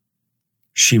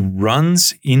 She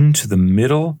runs into the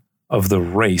middle of the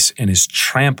race and is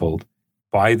trampled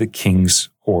by the king's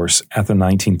horse at the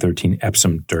 1913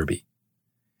 Epsom Derby.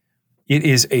 It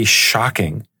is a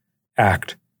shocking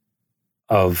act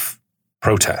of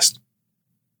protest.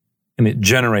 And it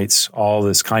generates all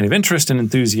this kind of interest and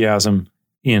enthusiasm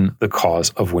in the cause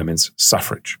of women's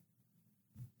suffrage.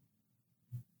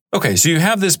 Okay, so you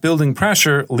have this building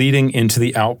pressure leading into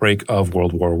the outbreak of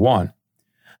World War I.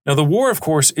 Now, the war, of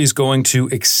course, is going to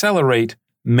accelerate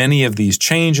many of these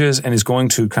changes and is going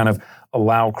to kind of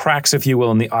allow cracks, if you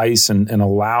will, in the ice and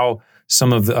allow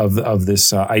some of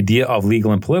this idea of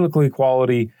legal and political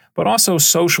equality, but also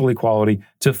social equality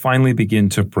to finally begin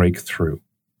to break through.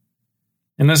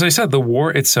 And as I said, the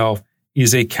war itself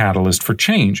is a catalyst for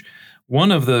change.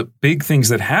 One of the big things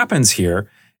that happens here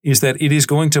is that it is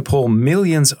going to pull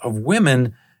millions of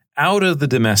women out of the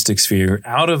domestic sphere,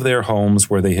 out of their homes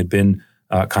where they had been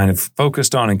kind of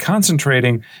focused on and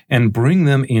concentrating, and bring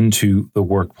them into the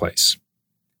workplace.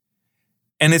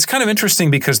 And it's kind of interesting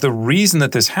because the reason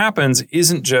that this happens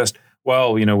isn't just,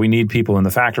 well, we need people in the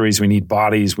factories, we need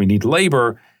bodies, we need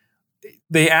labor.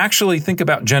 They actually think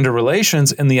about gender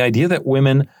relations and the idea that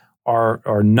women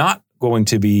are not going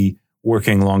to be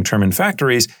working long-term in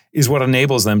factories is what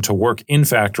enables them to work in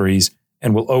factories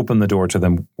and will open the door to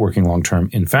them working long-term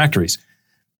in factories.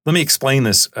 Let me explain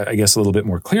this, I guess, a little bit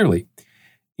more clearly.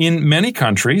 In many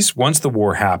countries, once the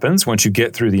war happens, once you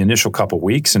get through the initial couple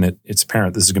weeks and it's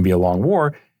apparent this is going to be a long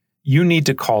war, you need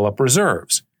to call up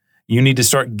reserves. You need to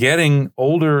start getting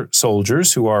older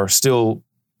soldiers who are still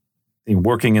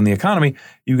working in the economy.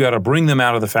 You got to bring them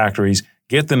out of the factories,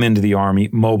 get them into the army,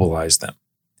 mobilize them.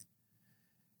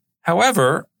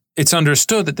 However, it's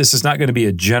understood that this is not going to be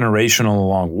a generational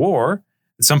long war.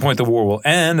 At some point, the war will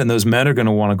end, and those men are going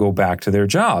to want to go back to their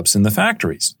jobs in the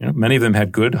factories. Many of them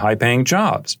had good, high-paying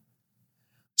jobs.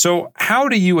 So how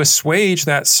do you assuage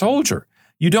that soldier?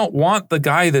 You don't want the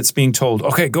guy that's being told,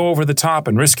 okay, go over the top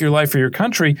and risk your life for your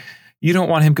country. You don't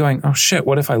want him going, oh, shit,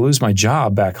 what if I lose my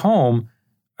job back home?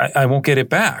 I won't get it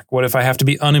back. What if I have to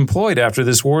be unemployed after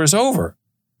this war is over?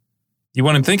 You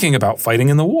want him thinking about fighting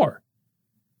in the war.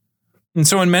 And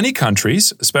so in many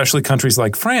countries, especially countries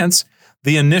like France,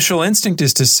 the initial instinct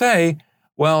is to say,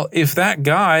 well, if that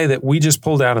guy that we just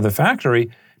pulled out of the factory,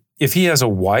 if he has a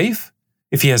wife,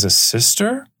 if he has a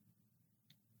sister,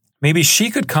 maybe she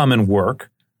could come and work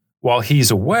while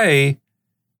he's away.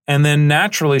 And then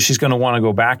naturally, she's going to want to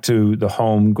go back to the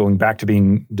home, going back to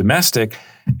being domestic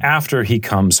after he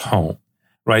comes home,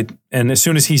 right? And as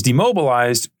soon as he's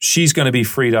demobilized, she's going to be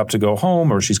freed up to go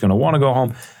home, or she's going to want to go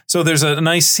home. So there's a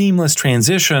nice seamless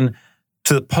transition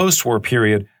to the post-war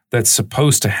period that's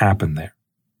supposed to happen there.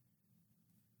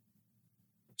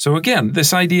 So again,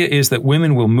 this idea is that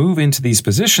women will move into these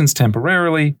positions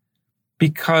temporarily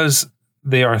because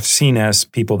they are seen as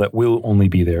people that will only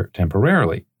be there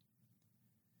temporarily.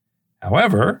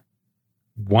 However,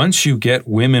 once you get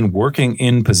women working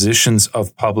in positions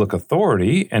of public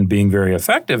authority and being very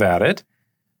effective at it,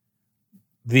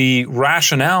 the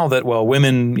rationale that, well,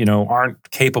 women,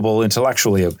 aren't capable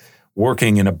intellectually of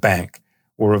working in a bank,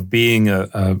 or of being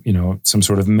some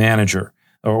sort of manager,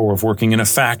 or of working in a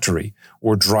factory,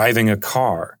 or driving a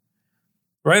car,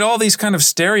 right? All these kind of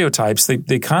stereotypes,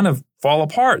 they kind of fall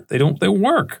apart. They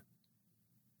work.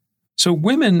 So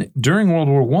women during World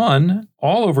War I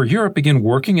all over Europe begin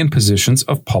working in positions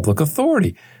of public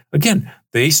authority. Again,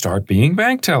 they start being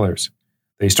bank tellers.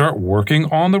 They start working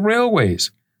on the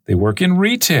railways. They work in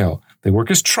retail. They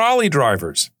work as trolley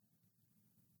drivers.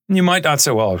 And you might not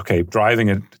say, well, okay, driving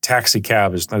a taxi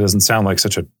cab, that doesn't sound like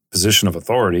such a position of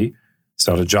authority. It's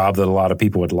not a job that a lot of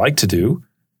people would like to do.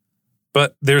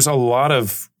 But there's a lot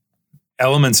of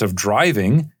elements of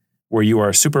driving where you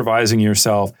are supervising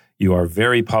yourself. You are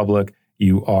very public.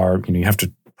 You have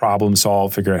to problem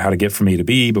solve, figure out how to get from A to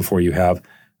B before you have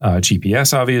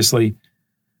GPS, obviously.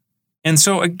 And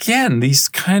so again, these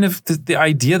kind of the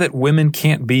idea that women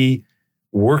can't be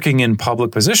working in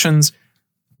public positions,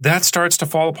 that starts to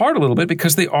fall apart a little bit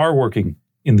because they are working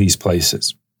in these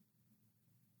places.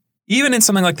 Even in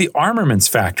something like the armaments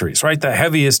factories, right? The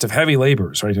heaviest of heavy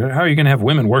laborers, right? How are you going to have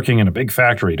women working in a big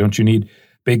factory? Don't you need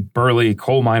big, burly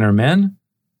coal miner men?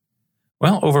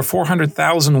 Well, over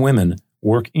 400,000 women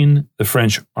work in the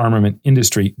French armament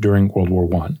industry during World War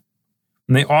I.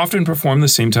 And they often perform the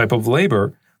same type of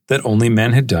labor that only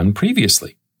men had done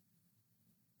previously.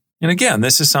 And again,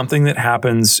 this is something that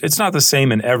happens. It's not the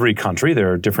same in every country.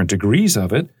 There are different degrees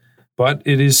of it, but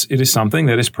it is something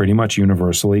that is pretty much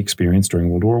universally experienced during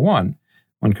World War I.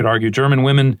 One could argue German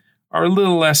women are a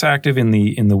little less active in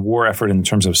the war effort in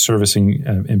terms of servicing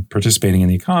and participating in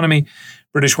the economy.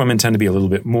 British women tend to be a little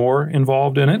bit more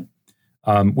involved in it.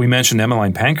 We mentioned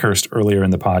Emmeline Pankhurst earlier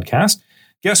in the podcast.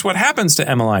 Guess what happens to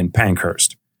Emmeline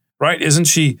Pankhurst, right? Isn't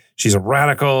she's a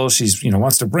radical. She's,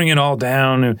 wants to bring it all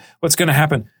down. What's going to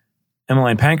happen?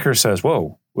 Emmeline Pankhurst says,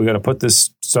 whoa, we got to put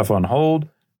this stuff on hold,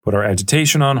 put our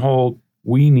agitation on hold.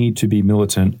 We need to be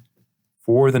militant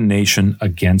for the nation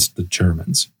against the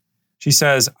Germans. She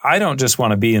says, I don't just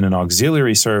want to be in an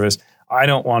auxiliary service. I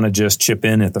don't want to just chip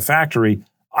in at the factory.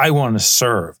 I want to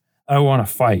serve. I want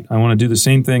to fight. I want to do the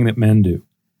same thing that men do.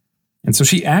 And so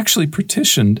she actually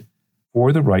petitioned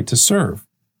for the right to serve.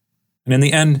 And in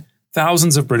the end,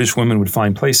 thousands of British women would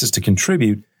find places to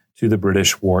contribute to the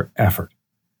British war effort.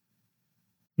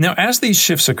 Now, as these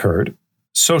shifts occurred,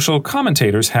 social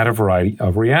commentators had a variety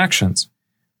of reactions.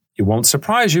 It won't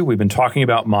surprise you. We've been talking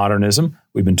about modernism.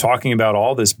 We've been talking about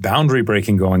all this boundary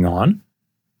breaking going on.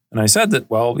 And I said that,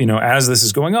 as this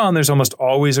is going on, there's almost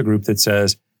always a group that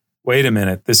says, wait a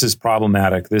minute, this is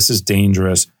problematic. This is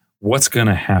dangerous. What's going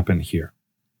to happen here?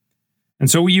 And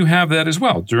so you have that as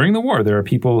well. During the war, there are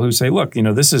people who say, look,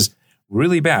 this is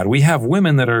really bad. We have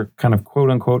women that are kind of,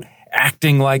 quote unquote,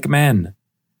 acting like men.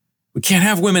 We can't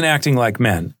have women acting like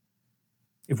men.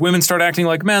 If women start acting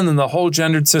like men, then the whole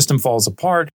gendered system falls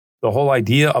apart. The whole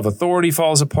idea of authority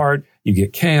falls apart. You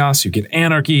get chaos. You get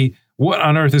anarchy. What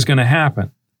on earth is going to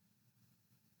happen?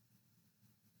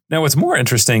 Now, what's more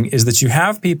interesting is that you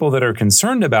have people that are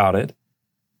concerned about it,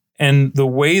 and the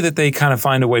way that they kind of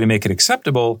find a way to make it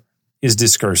acceptable is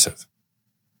discursive.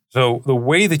 So the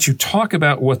way that you talk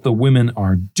about what the women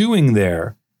are doing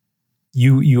there,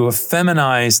 you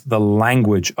effeminize the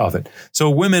language of it. So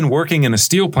women working in a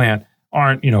steel plant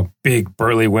aren't, big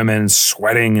burly women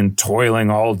sweating and toiling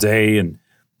all day and,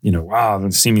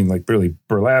 seeming like really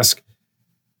burlesque.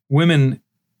 Women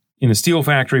in a steel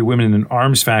factory, women in an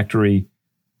arms factory,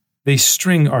 they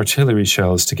string artillery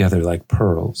shells together like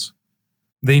pearls.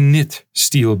 They knit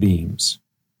steel beams.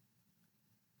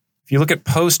 If you look at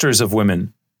posters of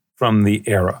women from the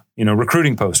era,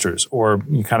 recruiting posters or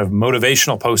kind of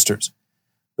motivational posters,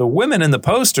 the women in the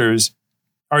posters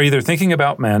are either thinking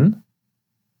about men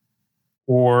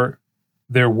or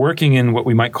they're working in what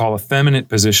we might call effeminate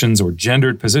positions or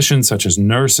gendered positions such as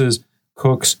nurses,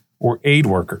 cooks, or aid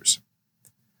workers.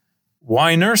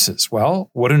 Why nurses? Well,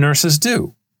 what do nurses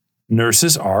do?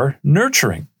 Nurses are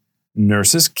nurturing.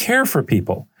 Nurses care for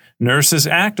people. Nurses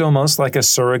act almost like a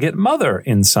surrogate mother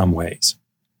in some ways.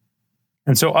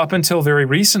 And so up until very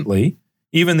recently,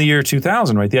 even the year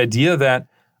 2000, right, the idea that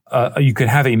you could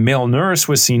have a male nurse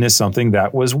was seen as something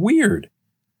that was weird.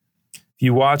 If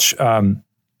you watch the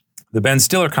Ben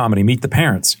Stiller comedy, Meet the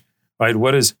Parents, right,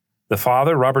 what is the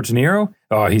father, Robert De Niro?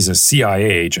 Oh, he's a CIA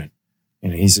agent.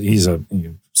 He's a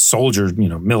soldier,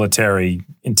 military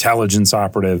intelligence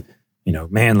operative,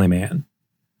 manly man.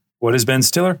 What is Ben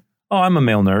Stiller? Oh, I'm a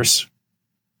male nurse.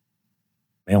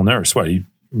 Male nurse? What?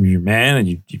 You're a man and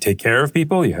you take care of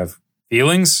people? You have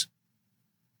feelings?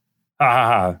 Ha ha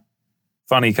ha.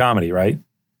 Funny comedy, right?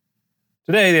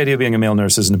 Today, the idea of being a male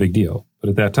nurse isn't a big deal. But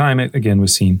at that time, it again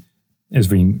was seen as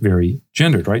being very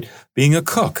gendered, right? Being a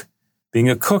cook. Being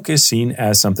a cook is seen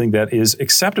as something that is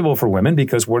acceptable for women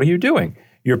because what are you doing?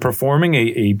 You're performing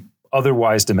a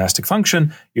otherwise domestic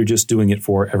function. You're just doing it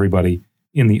for everybody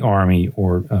in the army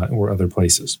or other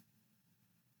places.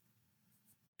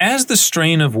 As the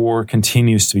strain of war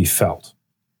continues to be felt,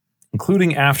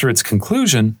 including after its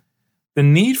conclusion, the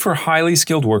need for highly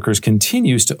skilled workers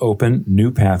continues to open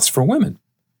new paths for women.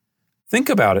 Think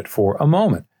about it for a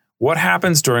moment. What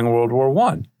happens during World War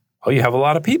I? Oh, you have a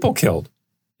lot of people killed.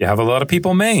 You have a lot of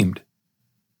people maimed.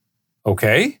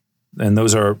 Okay, and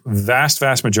those are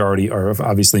vast majority are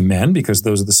obviously men because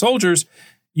those are the soldiers.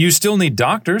 You still need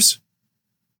doctors.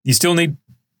 You still need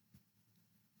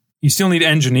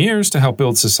engineers to help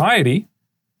build society.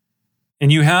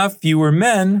 And you have fewer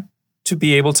men to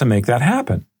be able to make that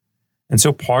happen. And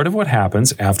so part of what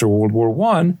happens after World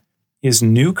War I is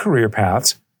new career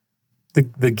paths.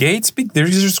 The gates,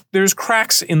 there's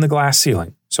cracks in the glass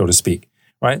ceiling, so to speak,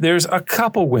 right? There's a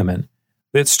couple women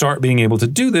that start being able to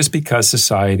do this because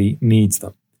society needs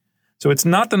them. So it's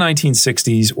not the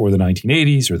 1960s or the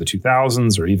 1980s or the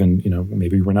 2000s or even,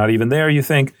 maybe we're not even there, you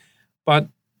think, but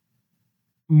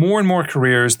more and more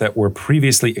careers that were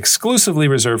previously exclusively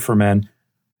reserved for men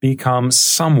become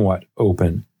somewhat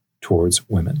open towards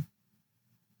women.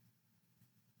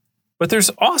 But there's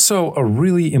also a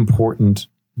really important,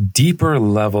 deeper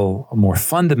level, a more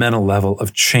fundamental level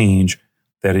of change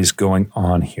that is going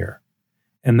on here.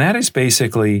 And that is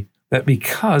basically that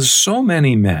because so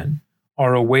many men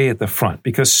are away at the front,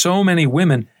 because so many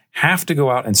women have to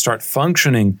go out and start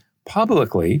functioning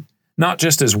publicly, not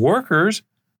just as workers,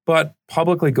 but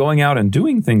publicly going out and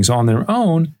doing things on their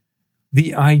own,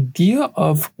 the idea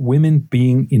of women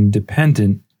being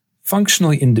independent,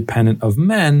 functionally independent of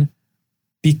men,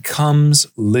 becomes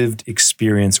lived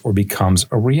experience or becomes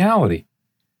a reality.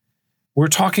 We're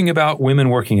talking about women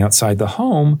working outside the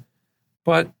home,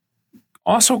 but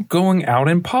also going out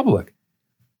in public.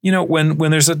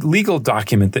 When there's a legal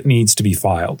document that needs to be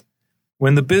filed,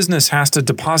 when the business has to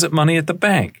deposit money at the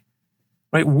bank,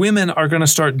 right? Women are going to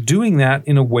start doing that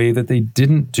in a way that they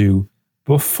didn't do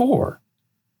before.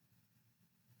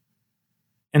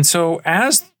 And so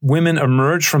as women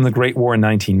emerge from the Great War in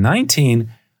 1919,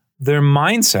 their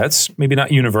mindsets, maybe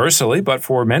not universally, but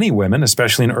for many women,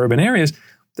 especially in urban areas,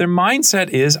 their mindset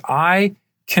is, I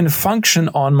can function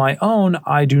on my own.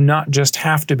 I do not just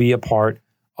have to be a part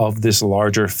of this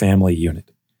larger family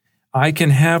unit. I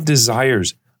can have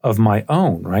desires of my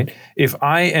own, right? If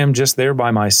I am just there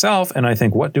by myself and I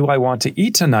think, what do I want to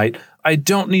eat tonight? I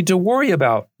don't need to worry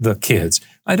about the kids.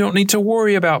 I don't need to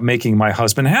worry about making my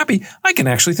husband happy. I can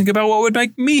actually think about what would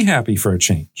make me happy for a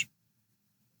change.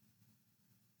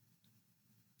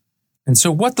 And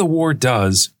so what the war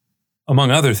does,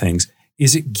 among other things,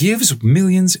 is it gives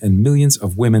millions and millions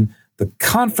of women the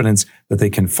confidence that they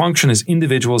can function as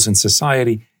individuals in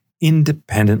society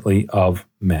independently of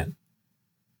men.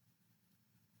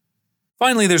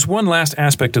 Finally, there's one last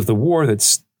aspect of the war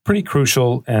that's pretty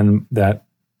crucial and that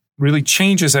really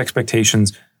changes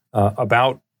expectations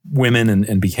about women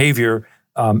and behavior,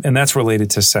 and that's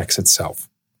related to sex itself.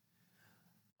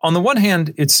 On the one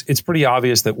hand, it's pretty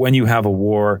obvious that when you have a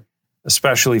war,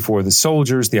 especially for the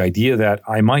soldiers, the idea that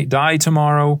I might die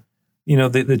tomorrow,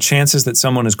 the chances that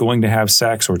someone is going to have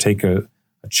sex or take a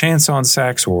chance on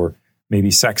sex or maybe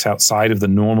sex outside of the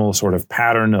normal sort of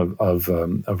pattern of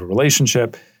a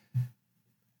relationship,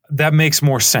 that makes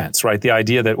more sense, right? The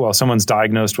idea that, well, someone's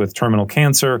diagnosed with terminal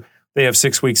cancer, they have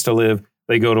 6 weeks to live,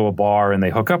 they go to a bar and they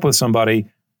hook up with somebody.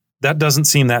 That doesn't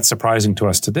seem that surprising to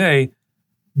us today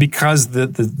because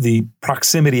the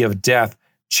proximity of death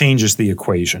changes the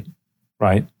equation,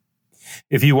 right?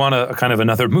 If you want a kind of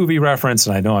another movie reference,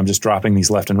 and I know I'm just dropping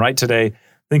these left and right today,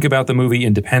 think about the movie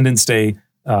Independence Day,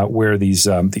 where these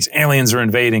aliens are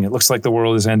invading. It looks like the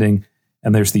world is ending,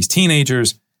 and there's these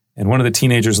teenagers, and one of the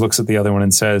teenagers looks at the other one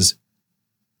and says,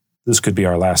 "This could be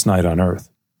our last night on Earth.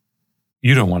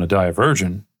 You don't want to die a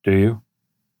virgin, do you?"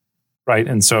 Right?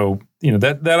 And so,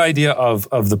 that idea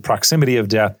of the proximity of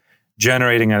death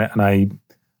generating a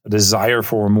desire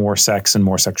for more sex and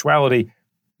more sexuality,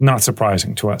 not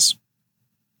surprising to us.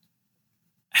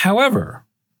 However,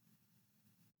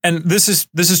 and this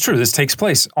is true, this takes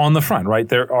place on the front, right?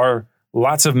 There are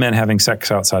lots of men having sex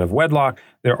outside of wedlock.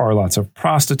 There are lots of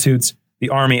prostitutes. The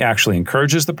army actually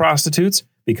encourages the prostitutes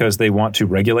because they want to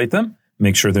regulate them,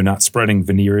 make sure they're not spreading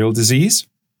venereal disease.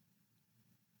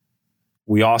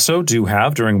 We also do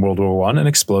have, during World War I, an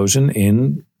explosion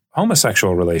in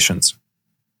homosexual relations.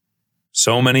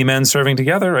 So many men serving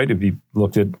together, right? If you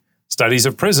looked at studies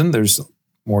of prison, there's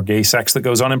more gay sex that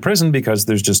goes on in prison because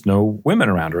there's just no women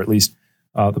around, or at least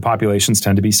the populations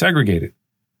tend to be segregated.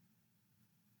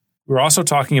 We're also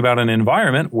talking about an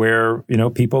environment where,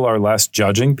 people are less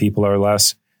judging, people are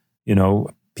less,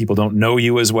 people don't know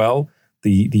you as well.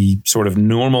 The sort of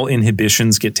normal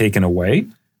inhibitions get taken away.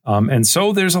 And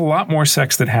so there's a lot more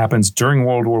sex that happens during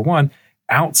World War I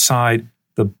outside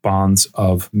the bonds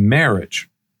of marriage.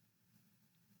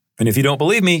 And if you don't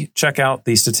believe me, check out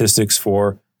the statistics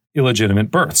for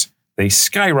illegitimate births. They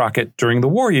skyrocket during the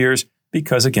war years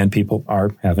because, again, people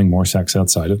are having more sex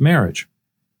outside of marriage.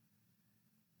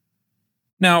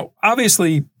 Now,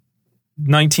 obviously,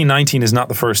 1919 is not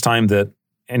the first time that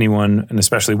anyone, and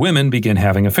especially women, begin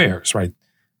having affairs, right?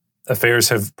 Affairs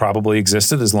have probably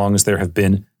existed as long as there have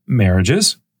been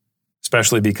marriages,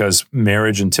 especially because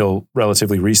marriage until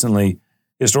relatively recently,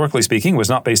 historically speaking, was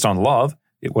not based on love.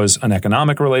 It was an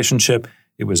economic relationship.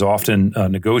 It was often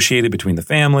negotiated between the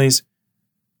families.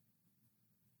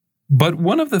 But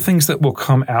one of the things that will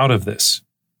come out of this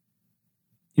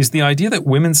is the idea that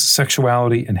women's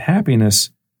sexuality and happiness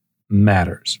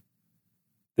matters.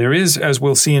 There is, as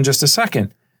we'll see in just a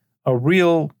second, a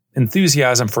real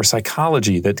enthusiasm for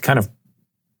psychology that kind of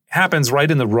happens right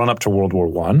in the run-up to World War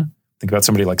I. Think about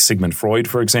somebody like Sigmund Freud,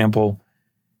 for example.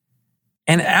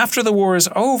 And after the war is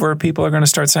over, people are going to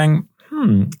start saying,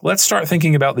 let's start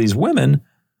thinking about these women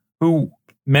who,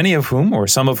 many of whom, or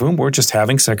some of whom, were just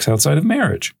having sex outside of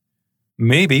marriage.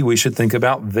 Maybe we should think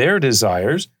about their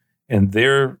desires and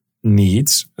their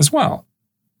needs as well.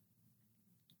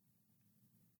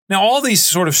 Now, all these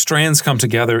sort of strands come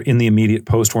together in the immediate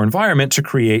post-war environment to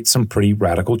create some pretty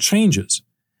radical changes.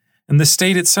 And the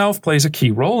state itself plays a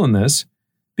key role in this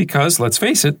because, let's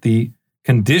face it, the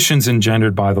conditions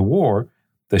engendered by the war,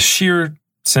 the sheer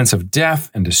sense of death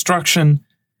and destruction,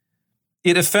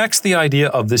 it affects the idea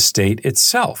of the state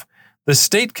itself. The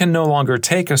state can no longer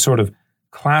take a sort of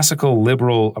classical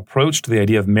liberal approach to the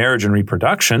idea of marriage and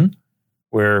reproduction,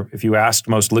 where if you ask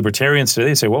most libertarians today,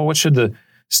 they say, well, what should the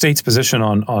state's position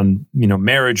on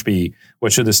marriage be?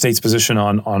 What should the state's position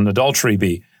on adultery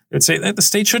be? They'd say that the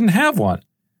state shouldn't have one.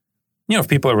 If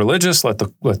people are religious, let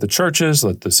the churches,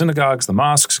 let the synagogues, the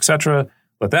mosques, etc.,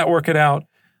 let that work it out.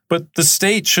 But the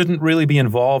state shouldn't really be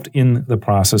involved in the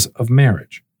process of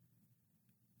marriage.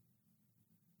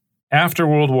 After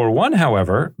World War I,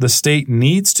 however, the state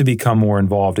needs to become more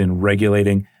involved in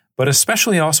regulating, but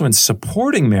especially also in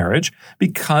supporting marriage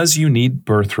because you need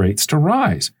birth rates to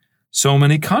rise. So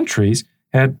many countries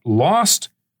had lost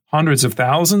hundreds of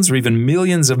thousands or even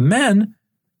millions of men.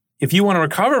 If you want to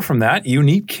recover from that, you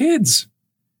need kids.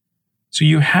 So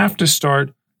you have to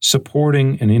start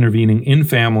supporting and intervening in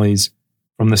families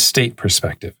from the state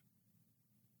perspective.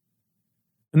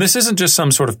 And this isn't just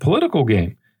some sort of political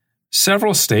game.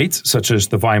 Several states, such as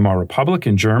the Weimar Republic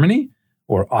in Germany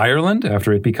or Ireland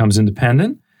after it becomes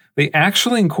independent, they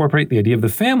actually incorporate the idea of the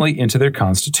family into their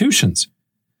constitutions,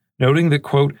 noting that,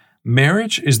 quote,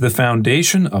 marriage is the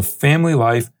foundation of family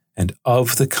life and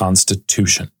of the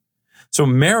Constitution. So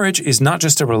marriage is not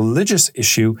just a religious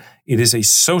issue, it is a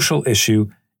social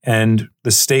issue, and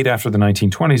the state after the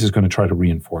 1920s is going to try to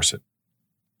reinforce it.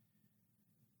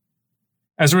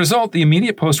 As a result, the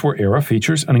immediate post-war era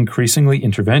features an increasingly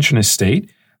interventionist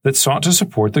state that sought to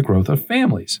support the growth of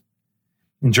families.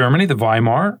 In Germany, the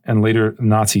Weimar and later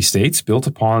Nazi states built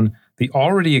upon the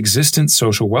already existent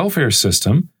social welfare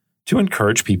system to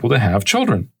encourage people to have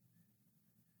children.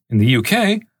 In the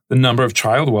UK, the number of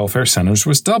child welfare centers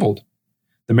was doubled.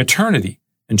 The Maternity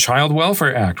and Child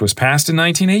Welfare Act was passed in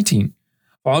 1918,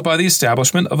 followed by the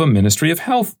establishment of a Ministry of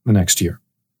Health the next year.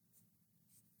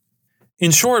 In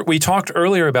short, we talked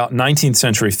earlier about 19th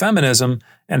century feminism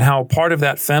and how part of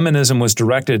that feminism was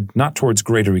directed not towards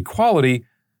greater equality,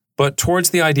 but towards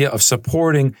the idea of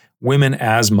supporting women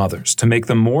as mothers to make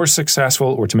them more successful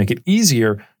or to make it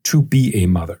easier to be a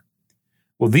mother.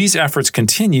 Well, these efforts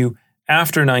continue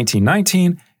after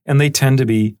 1919, and they tend to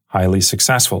be highly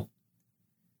successful.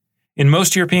 In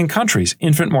most European countries,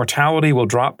 infant mortality will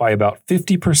drop by about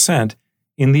 50%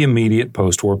 in the immediate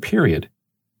post-war period.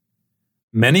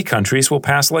 Many countries will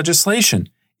pass legislation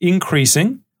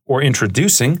increasing or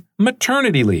introducing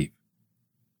maternity leave.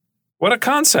 What a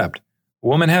concept! A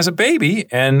woman has a baby,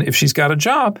 and if she's got a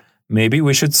job, maybe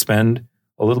we should spend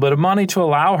a little bit of money to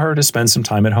allow her to spend some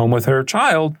time at home with her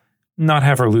child, not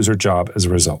have her lose her job as a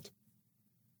result.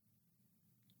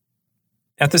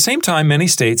 At the same time, many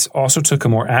states also took a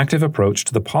more active approach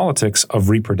to the politics of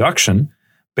reproduction,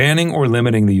 banning or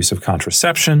limiting the use of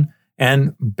contraception,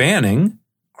 and banning,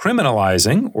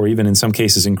 criminalizing, or even in some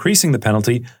cases increasing the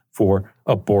penalty for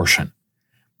abortion.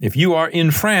 If you are in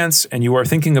France and you are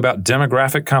thinking about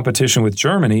demographic competition with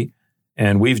Germany,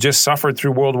 and we've just suffered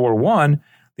through World War I,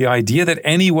 the idea that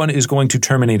anyone is going to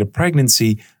terminate a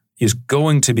pregnancy is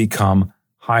going to become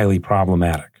highly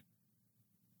problematic.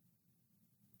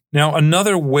 Now,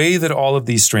 another way that all of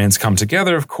these strands come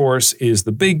together, of course, is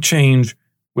the big change,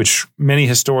 which many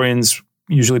historians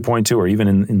usually point to, or even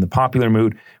in the popular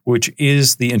mood, which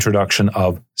is the introduction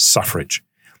of suffrage.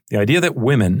 The idea that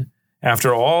women,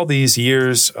 after all these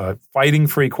years fighting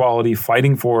for equality,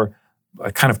 fighting for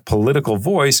a kind of political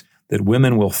voice, that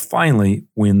women will finally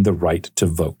win the right to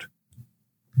vote.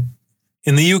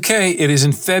 In the UK, it is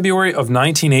in February of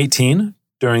 1918,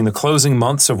 during the closing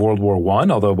months of World War I,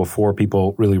 although before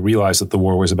people really realized that the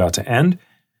war was about to end.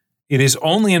 It is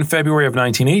only in February of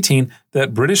 1918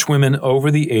 that British women over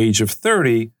the age of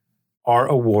 30 are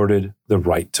awarded the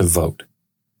right to vote.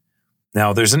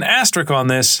 Now, there's an asterisk on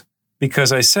this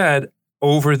because I said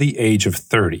over the age of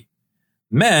 30.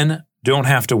 Men don't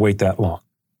have to wait that long.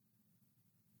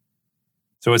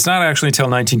 So it's not actually until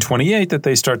 1928 that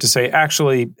they start to say,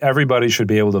 actually, everybody should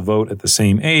be able to vote at the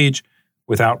same age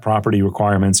without property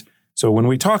requirements. So when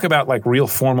we talk about like real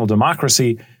formal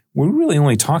democracy, we're really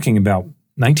only talking about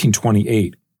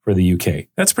 1928 for the UK.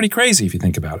 That's pretty crazy if you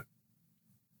think about it.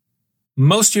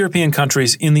 Most European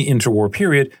countries in the interwar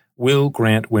period will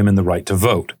grant women the right to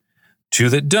vote. Two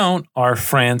that don't are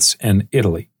France and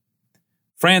Italy.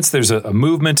 France, there's a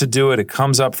movement to do it. It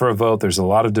comes up for a vote. There's a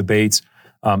lot of debates.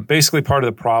 Basically, part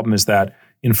of the problem is that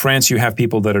in France, you have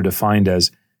people that are defined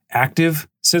as active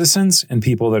citizens and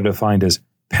people that are defined as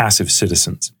passive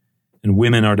citizens. And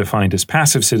women are defined as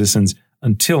passive citizens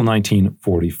until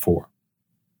 1944.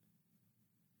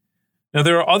 Now,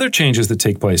 there are other changes that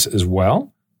take place as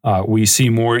well. We see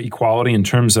more equality in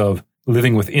terms of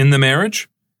living within the marriage.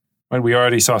 Right? We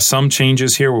already saw some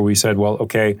changes here where we said, well,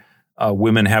 okay,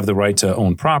 women have the right to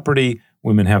own property.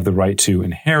 Women have the right to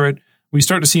inherit. We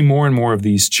start to see more and more of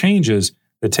these changes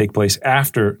that take place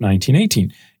after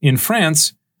 1918. In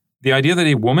France, the idea that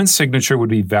a woman's signature would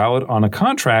be valid on a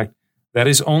contract, that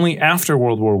is only after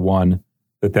World War I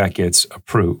that gets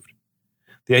approved.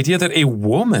 The idea that a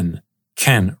woman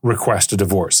can request a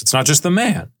divorce, it's not just the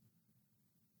man.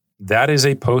 That is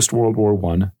a post-World War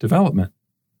I development.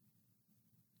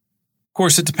 Of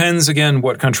course, it depends, again,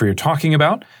 what country you're talking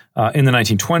about. In the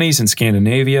 1920s in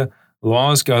Scandinavia,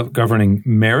 laws governing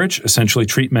marriage essentially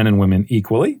treat men and women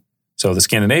equally. So the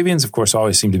Scandinavians, of course,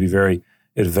 always seem to be very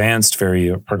advanced,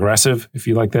 very progressive, if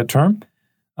you like that term.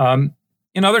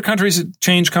 In other countries,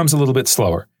 change comes a little bit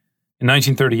slower. In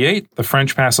 1938, the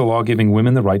French pass a law giving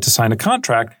women the right to sign a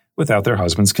contract without their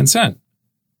husband's consent.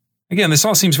 Again, this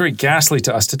all seems very ghastly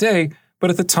to us today, but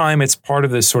at the time, it's part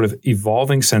of this sort of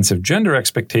evolving sense of gender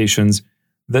expectations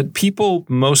that people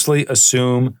mostly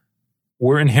assume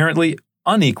were inherently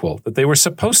unequal, that they were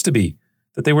supposed to be,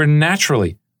 that they were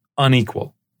naturally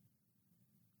unequal.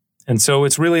 And so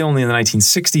it's really only in the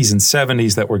 1960s and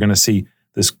 70s that we're going to see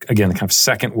this, again, kind of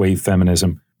second wave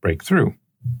feminism break through.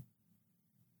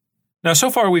 Now, so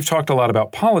far we've talked a lot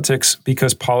about politics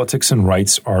because politics and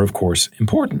rights are, of course,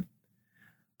 important.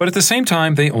 But at the same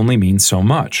time, they only mean so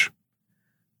much.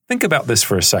 Think about this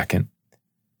for a second.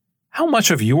 How much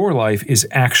of your life is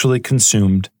actually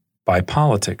consumed by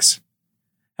politics?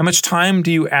 How much time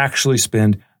do you actually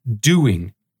spend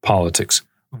doing politics,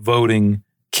 voting,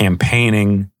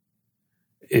 campaigning?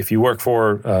 If you work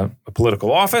for a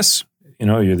political office,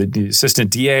 you're the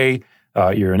assistant DA,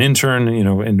 you're an intern,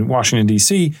 in Washington,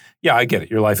 D.C., yeah, I get it.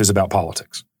 Your life is about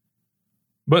politics.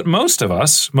 But most of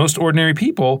us, most ordinary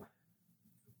people,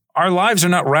 our lives are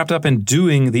not wrapped up in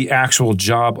doing the actual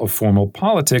job of formal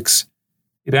politics.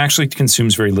 It actually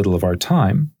consumes very little of our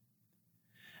time.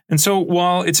 And so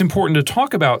while it's important to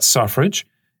talk about suffrage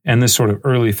and this sort of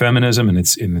early feminism and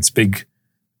its big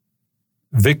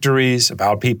victories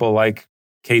about people like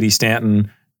Katie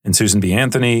Stanton and Susan B.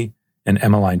 Anthony and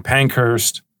Emmeline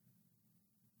Pankhurst,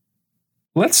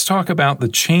 let's talk about the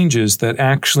changes that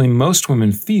actually most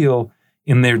women feel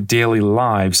in their daily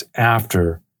lives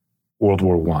after World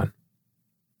War I.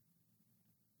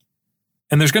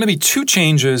 And there's going to be two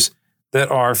changes that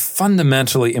are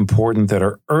fundamentally important, that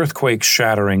are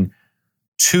earthquake-shattering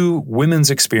to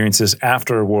women's experiences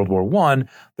after World War I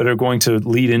that are going to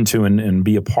lead into and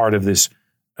be a part of this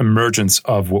emergence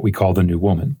of what we call the new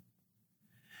woman.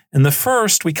 And the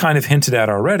first we kind of hinted at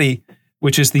already,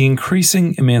 which is the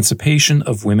increasing emancipation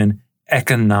of women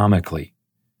economically,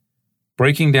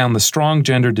 breaking down the strong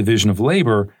gender division of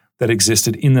labor that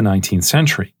existed in the 19th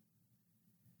century.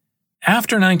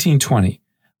 After 1920,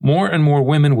 more and more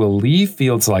women will leave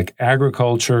fields like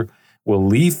agriculture, will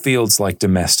leave fields like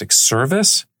domestic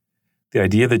service. The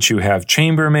idea that you have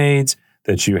chambermaids,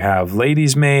 that you have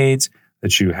ladies' maids,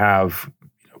 that you have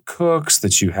cooks,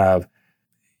 that you have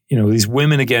these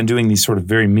women, again, doing these sort of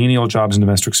very menial jobs in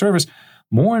domestic service.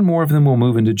 more and more of them will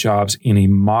move into jobs in a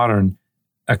modern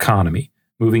economy,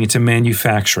 moving into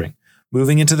manufacturing,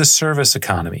 moving into the service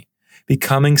economy,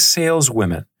 becoming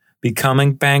saleswomen,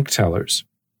 becoming bank tellers.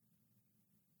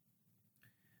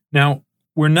 Now,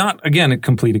 we're not, again, at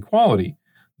complete equality.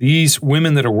 These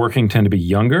women that are working tend to be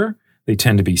younger. They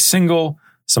tend to be single.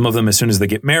 Some of them, as soon as they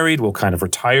get married, will kind of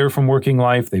retire from working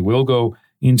life. They will go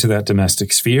into that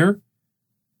domestic sphere.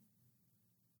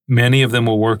 Many of them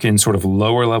will work in sort of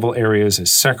lower level areas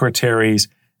as secretaries,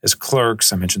 as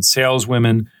clerks. I mentioned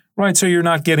saleswomen, right? So you're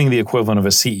not getting the equivalent of a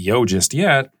CEO just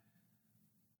yet.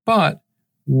 But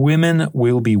women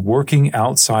will be working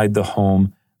outside the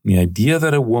home. The idea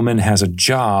that a woman has a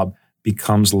job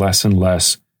becomes less and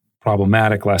less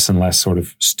problematic, less and less sort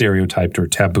of stereotyped or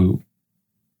taboo.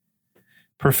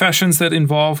 Professions that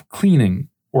involve cleaning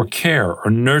or care or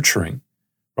nurturing,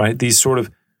 right? These sort of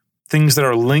things that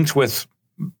are linked with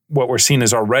what we're seen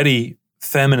as already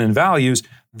feminine values,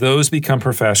 those become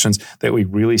professions that we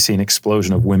really see an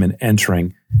explosion of women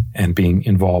entering and being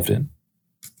involved in.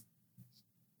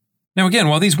 Now, again,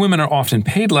 while these women are often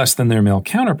paid less than their male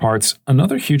counterparts,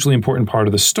 another hugely important part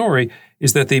of the story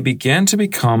is that they began to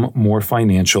become more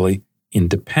financially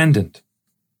independent.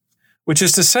 Which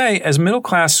is to say, as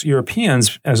middle-class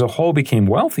Europeans as a whole became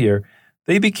wealthier,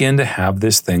 they began to have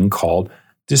this thing called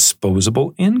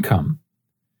disposable income.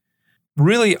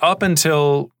 Really up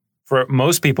until, for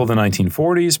most people, the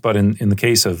 1940s, but in the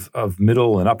case of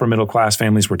middle and upper middle-class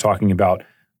families, we're talking about,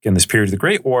 again, this period of the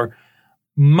Great War,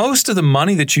 most of the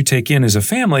money that you take in as a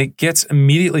family gets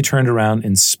immediately turned around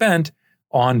and spent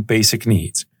on basic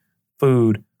needs: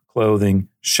 food, clothing,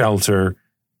 shelter,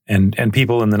 and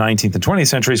people in the 19th and 20th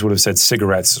centuries would have said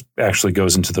cigarettes actually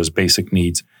goes into those basic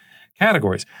needs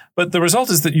categories. But the result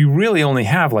is that you really only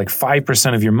have like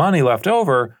 5% of your money left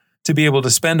over to be able to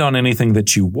spend on anything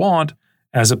that you want,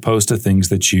 as opposed to things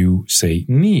that you, say,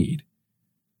 need.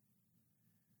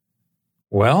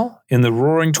 Well, in the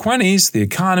Roaring 20s, the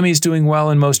economy is doing well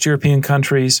in most European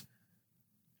countries.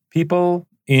 People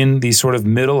in these sort of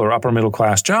middle or upper middle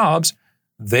class jobs,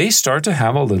 they start to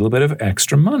have a little bit of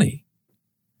extra money.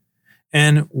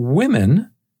 And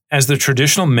women, as the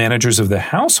traditional managers of the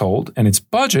household and its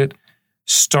budget,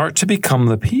 start to become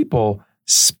the people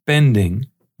spending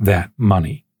that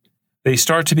money. They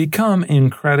start to become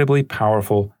incredibly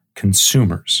powerful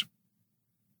consumers.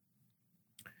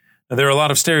 Now, there are a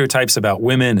lot of stereotypes about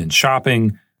women and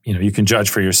shopping. You can judge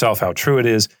for yourself how true it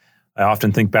is. I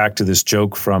often think back to this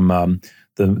joke from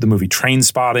the movie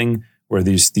Trainspotting, where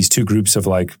these two groups of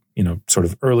sort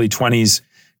of early 20s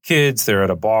kids, they're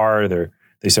at a bar,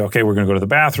 they say, okay, we're going to go to the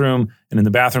bathroom. And in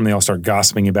the bathroom, they all start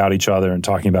gossiping about each other and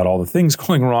talking about all the things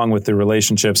going wrong with their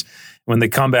relationships. When they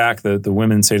come back, the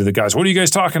women say to the guys, what are you guys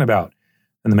talking about?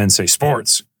 And the men say,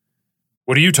 sports.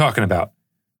 What are you talking about?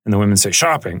 And the women say,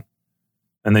 shopping.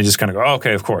 And they just kind of go, oh,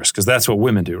 okay, of course, because that's what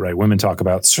women do, right? Women talk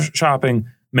about shopping,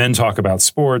 men talk about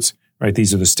sports, right?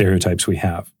 These are the stereotypes we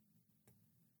have.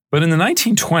 But in the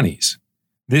 1920s,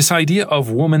 this idea of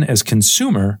woman as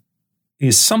consumer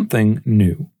is something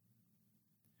new.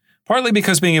 Partly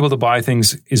because being able to buy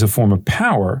things is a form of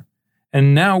power,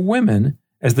 and now women,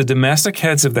 as the domestic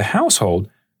heads of the household,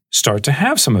 start to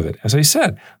have some of it. As I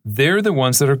said, they're the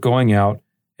ones that are going out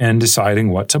and deciding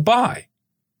what to buy.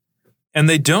 And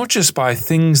they don't just buy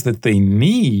things that they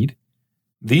need.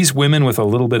 These women with a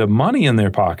little bit of money in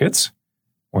their pockets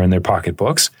or in their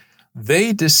pocketbooks,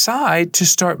 they decide to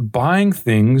start buying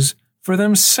things for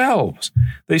themselves.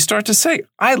 They start to say,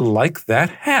 I like that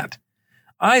hat.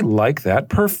 I like that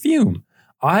perfume.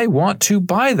 I want to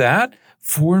buy that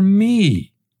for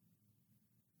me.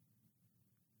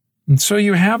 And so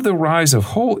you have the rise of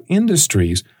whole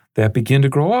industries that begin to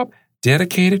grow up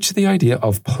dedicated to the idea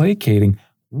of placating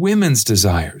women's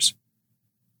desires,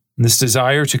 and this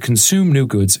desire to consume new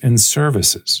goods and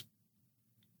services.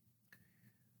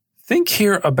 Think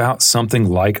here about something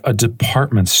like a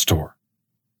department store.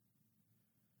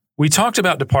 We talked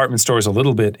about department stores a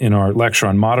little bit in our lecture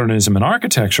on modernism and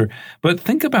architecture, but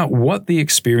think about what the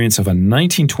experience of a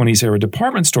 1920s era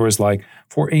department store is like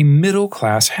for a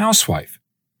middle-class housewife.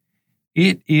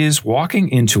 It is walking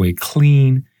into a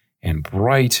clean and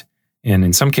bright, and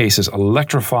in some cases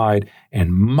electrified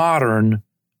and modern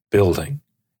building,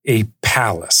 a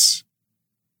palace.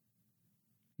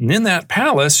 And in that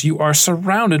palace, you are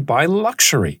surrounded by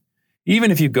luxury. Even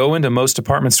if you go into most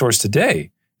department stores today,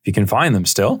 if you can find them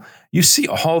still, you see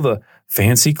all the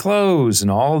fancy clothes and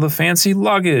all the fancy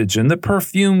luggage and the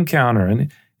perfume counter.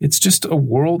 And it's just a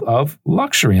world of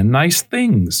luxury and nice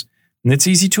things. And it's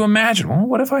easy to imagine, well,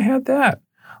 what if I had that?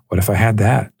 What if I had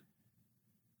that?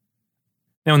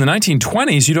 Now, in the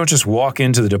 1920s, you don't just walk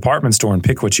into the department store and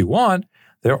pick what you want.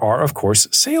 there are, of course,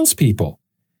 salespeople.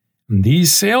 And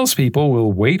these salespeople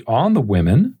will wait on the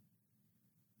women,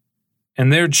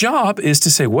 and their job is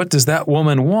to say, what does that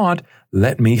woman want?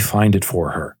 Let me find it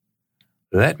for her.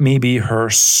 Let me be her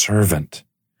servant.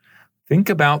 Think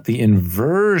about the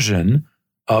inversion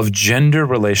of gender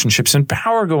relationships and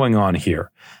power going on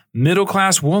here.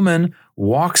 Middle-class woman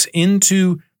walks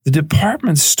into the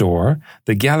department store,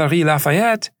 the Galeries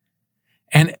Lafayette,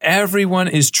 and everyone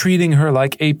is treating her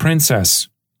like a princess.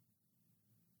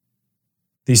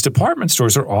 These department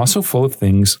stores are also full of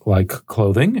things like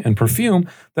clothing and perfume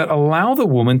that allow the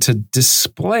woman to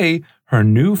display her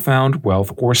newfound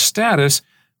wealth or status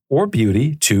or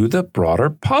beauty to the broader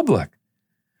public.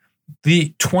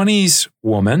 The 20s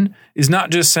woman is not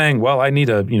just saying, well, I need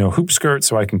a hoop skirt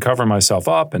so I can cover myself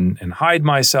up and hide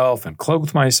myself and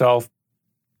clothe myself.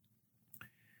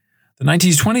 The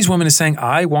 1920s woman is saying,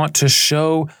 I want to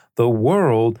show the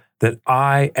world that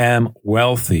I am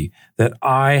wealthy, that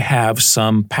I have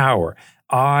some power.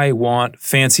 I want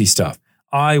fancy stuff.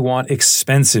 I want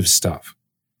expensive stuff.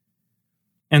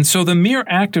 And so the mere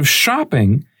act of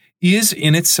shopping is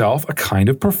in itself a kind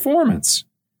of performance.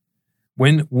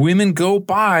 When women go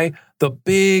by the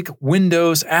big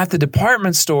windows at the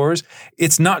department stores,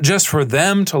 it's not just for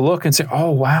them to look and say, oh,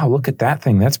 wow, look at that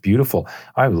thing. That's beautiful.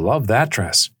 I love that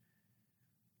dress.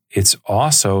 It's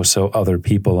also so other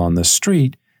people on the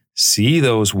street see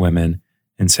those women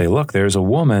and say, look, there's a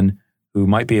woman who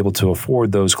might be able to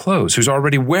afford those clothes, who's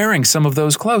already wearing some of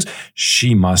those clothes.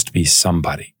 She must be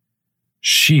somebody.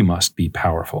 She must be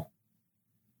powerful.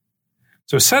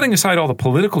 So setting aside all the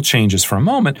political changes for a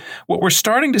moment, what we're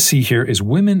starting to see here is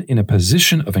women in a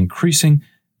position of increasing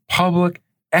public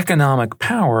economic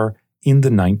power in the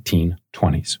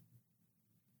 1920s.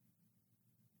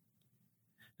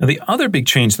 Now, the other big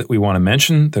change that we want to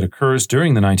mention that occurs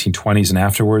during the 1920s and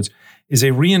afterwards is a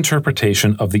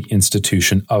reinterpretation of the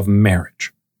institution of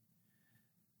marriage.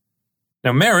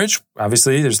 Now, marriage,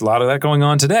 obviously, there's a lot of that going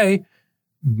on today.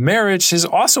 Marriage is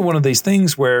also one of these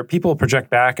things where people project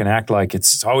back and act like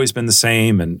it's always been the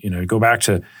same. And, go back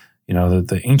to,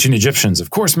 the ancient Egyptians.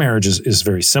 Of course, marriage is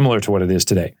very similar to what it is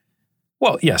today.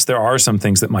 Well, yes, there are some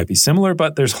things that might be similar,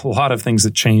 but there's a lot of things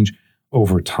that change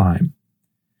over time.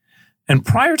 And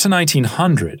prior to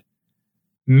 1900,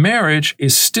 marriage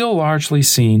is still largely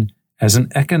seen as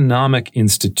an economic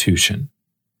institution.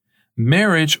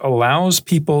 Marriage allows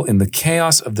people in the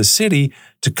chaos of the city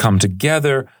to come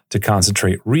together, to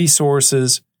concentrate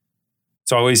resources.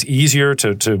 It's always easier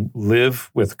to live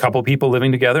with a couple people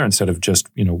living together instead of just,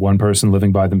 one person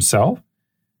living by themselves.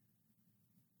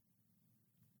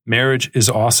 Marriage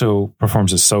also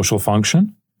performs a social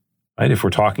function, right? If we're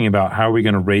talking about how are we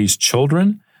going to raise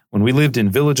children, when we lived in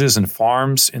villages and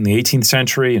farms in the 18th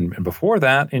century and before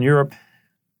that in Europe,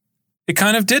 it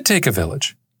kind of did take a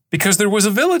village because there was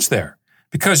a village there,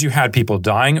 because you had people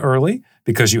dying early,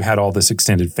 because you had all this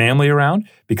extended family around,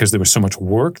 because there was so much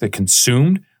work that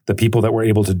consumed the people that were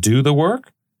able to do the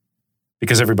work,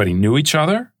 because everybody knew each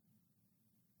other.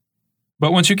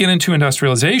 But once you get into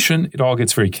industrialization, it all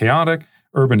gets very chaotic,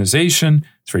 urbanization,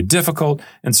 it's very difficult.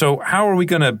 And so how are we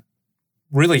going to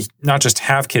really not just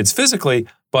have kids physically,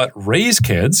 but raise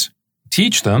kids,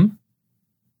 teach them?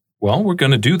 Well, we're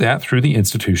going to do that through the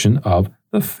institution of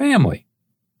the family.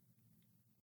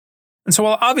 And so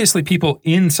while obviously people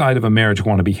inside of a marriage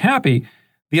want to be happy,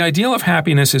 the ideal of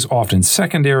happiness is often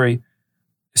secondary,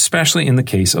 especially in the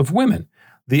case of women.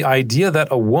 The idea that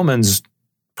a woman's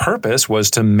purpose was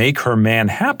to make her man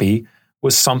happy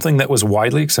was something that was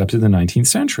widely accepted in the 19th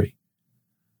century.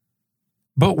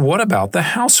 But what about the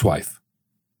housewife?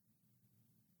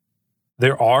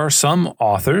 There are some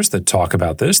authors that talk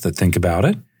about this, that think about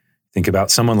it. Think about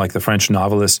someone like the French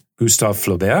novelist Gustave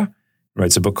Flaubert, who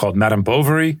writes a book called Madame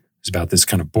Bovary. It's about this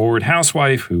kind of bored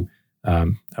housewife who, I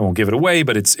won't give it away,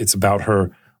 but it's about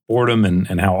her boredom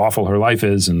and how awful her life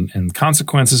is and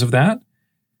consequences of that.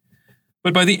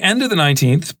 But by the end of the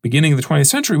 19th, beginning of the 20th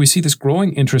century, we see this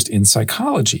growing interest in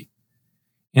psychology.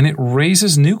 And it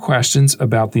raises new questions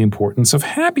about the importance of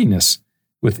happiness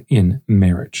within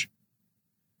marriage.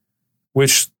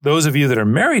 Which those of you that are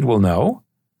married will know,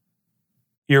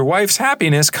 your wife's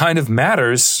happiness kind of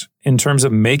matters in terms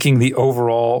of making the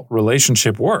overall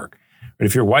relationship work. But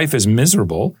if your wife is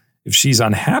miserable, if she's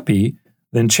unhappy,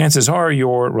 then chances are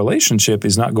your relationship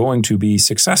is not going to be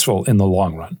successful in the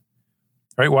long run.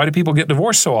 Right? Why do people get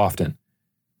divorced so often?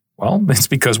 Well, it's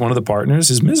because one of the partners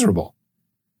is miserable.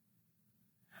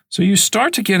 So you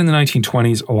start to get in the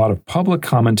 1920s a lot of public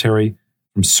commentary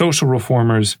from social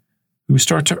reformers who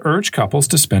start to urge couples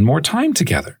to spend more time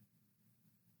together.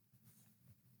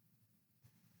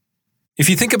 If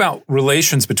you think about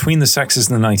relations between the sexes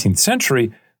in the 19th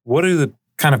century, what do the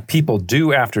kind of people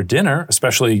do after dinner,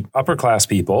 especially upper class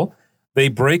people? They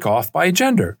break off by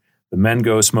gender. The men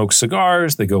go smoke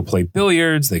cigars, they go play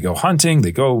billiards, they go hunting,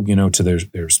 they go, to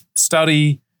their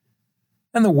study.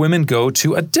 And the women go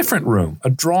to a different room, a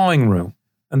drawing room,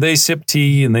 and they sip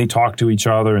tea and they talk to each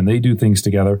other and they do things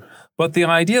together. But the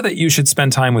idea that you should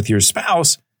spend time with your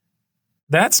spouse,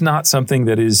 that's not something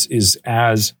that is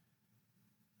as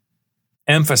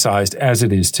emphasized as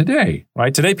it is today,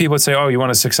 right? Today, people would say, oh, you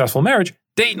want a successful marriage?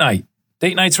 Date night.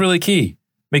 Date night's really key.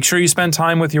 Make sure you spend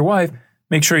time with your wife.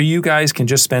 Make sure you guys can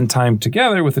just spend time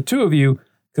together with the two of you,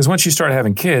 because once you start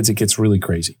having kids, it gets really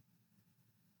crazy.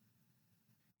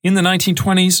 In the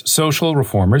 1920s, social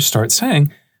reformers start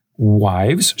saying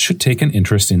wives should take an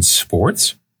interest in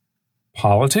sports,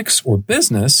 politics, or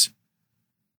business.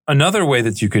 Another way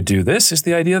that you could do this is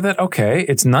the idea that, okay,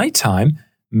 it's nighttime.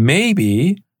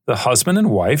 Maybe the husband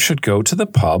and wife should go to the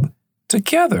pub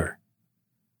together.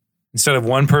 Instead of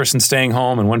one person staying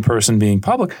home and one person being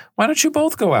public, why don't you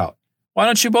both go out? Why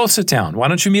don't you both sit down? Why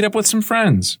don't you meet up with some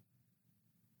friends?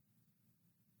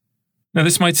 Now,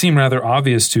 this might seem rather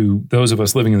obvious to those of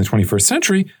us living in the 21st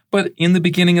century, but in the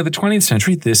beginning of the 20th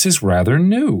century, this is rather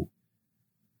new.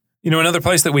 Another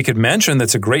place that we could mention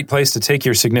that's a great place to take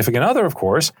your significant other, of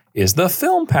course, is the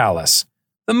film palace,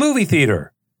 the movie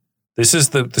theater. This is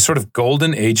the sort of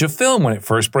golden age of film when it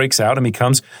first breaks out and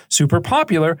becomes super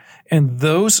popular. And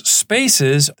those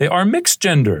spaces, they are mixed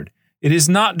gendered. It is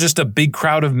not just a big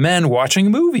crowd of men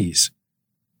watching movies.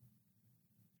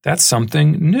 That's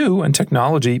something new, and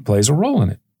technology plays a role in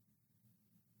it.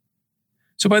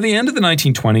 So by the end of the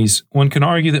 1920s, one can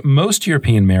argue that most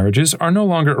European marriages are no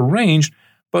longer arranged,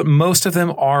 but most of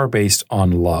them are based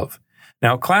on love.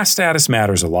 Now, class status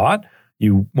matters a lot.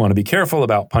 You want to be careful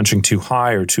about punching too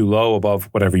high or too low above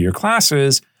whatever your class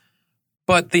is.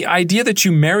 But the idea that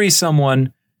you marry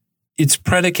someone, it's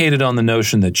predicated on the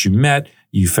notion that you met,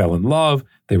 you fell in love,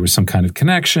 there was some kind of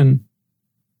connection.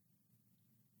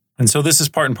 And so this is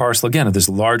part and parcel, again, of this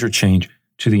larger change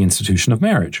to the institution of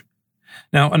marriage.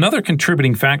 Now, another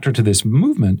contributing factor to this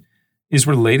movement is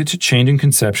related to changing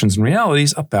conceptions and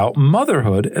realities about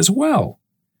motherhood as well.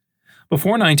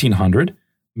 Before 1900,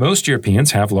 most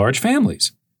Europeans have large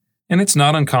families, and it's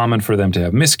not uncommon for them to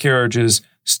have miscarriages,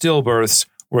 stillbirths,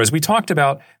 or as we talked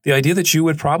about, the idea that you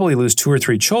would probably lose 2 or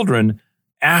 3 children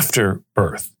after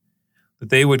birth, that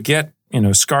they would get,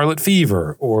 scarlet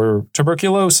fever or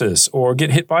tuberculosis or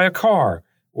get hit by a car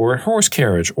or a horse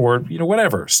carriage or,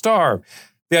 whatever, starve.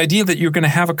 The idea that you're going to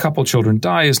have a couple children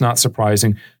die is not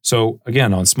surprising. So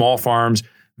again, on small farms,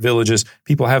 villages,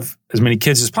 people have as many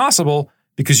kids as possible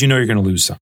because you're going to lose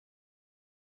some.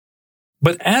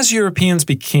 But as Europeans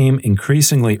became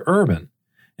increasingly urban,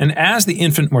 and as the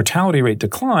infant mortality rate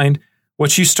declined,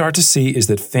 what you start to see is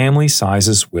that family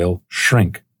sizes will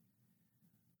shrink.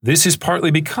 This is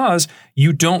partly because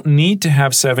you don't need to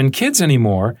have 7 kids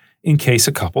anymore in case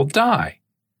a couple die.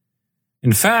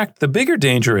 In fact, the bigger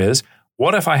danger is,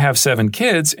 what if I have 7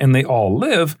 kids and they all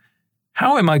live?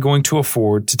 How am I going to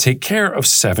afford to take care of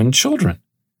 7 children?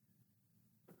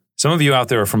 Some of you out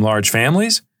there are from large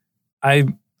families.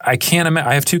 I can't imagine.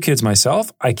 I have 2 kids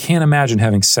myself. I can't imagine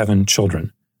having 7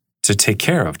 children to take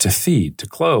care of, to feed, to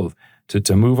clothe,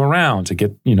 to move around, to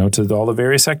get, to all the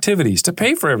various activities, to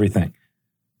pay for everything.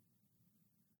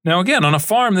 Now, again, on a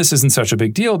farm, this isn't such a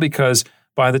big deal because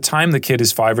by the time the kid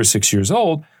is 5 or 6 years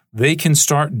old, they can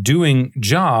start doing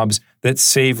jobs that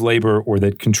save labor or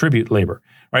that contribute labor,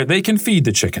 right? They can feed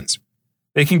the chickens.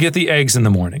 They can get the eggs in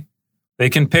the morning. They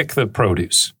can pick the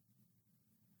produce.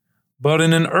 But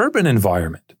in an urban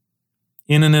environment,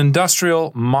 in an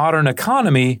industrial, modern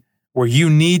economy where you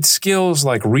need skills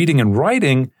like reading and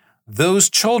writing, those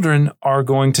children are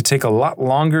going to take a lot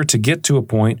longer to get to a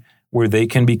point where they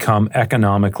can become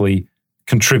economically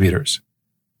contributors.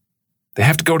 They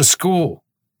have to go to school.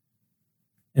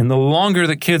 And the longer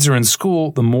that kids are in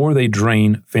school, the more they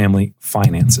drain family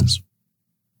finances.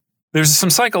 There's some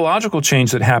psychological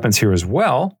change that happens here as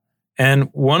well. And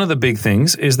one of the big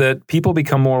things is that people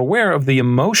become more aware of the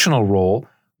emotional role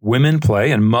women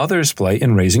play and mothers play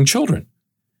in raising children.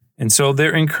 And so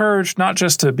they're encouraged not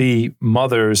just to be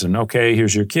mothers and, okay,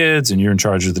 here's your kids and you're in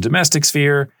charge of the domestic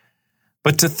sphere,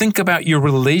 but to think about your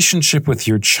relationship with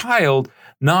your child,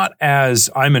 not as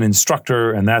I'm an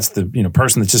instructor and that's the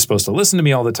person that's just supposed to listen to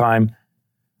me all the time,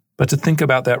 but to think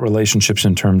about that relationship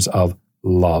in terms of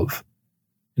love,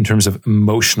 in terms of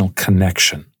emotional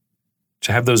connection,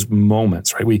 to have those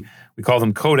moments, right? We call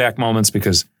them Kodak moments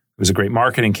because it was a great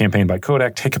marketing campaign by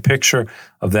Kodak. Take a picture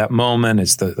of that moment.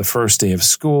 It's the first day of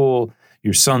school,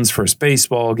 your son's first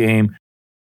baseball game.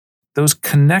 those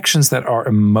connections that are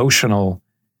emotional,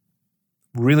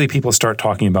 really people start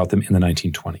talking about them in the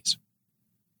 1920s.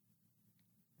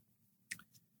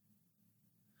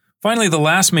 Finally, the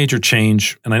last major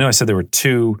change, and I know I said there were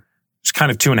two, it's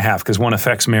kind of two and a half because one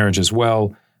affects marriage as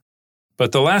well.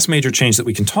 But the last major change that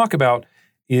we can talk about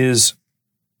is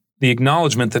the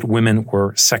acknowledgement that women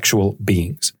were sexual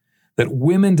beings, that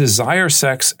women desire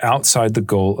sex outside the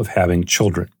goal of having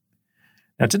children.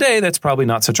 Now, today, that's probably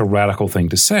not such a radical thing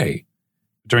to say.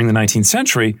 During the 19th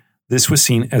century, this was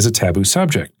seen as a taboo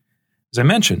subject. As I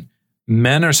mentioned,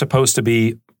 men are supposed to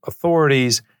be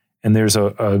authorities, and there's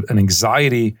an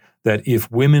anxiety that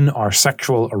if women are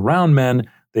sexual around men,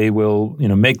 they will,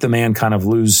 make the man kind of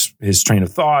lose his train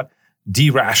of thought,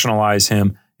 de-rationalize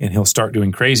him, and he'll start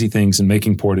doing crazy things and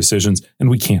making poor decisions, and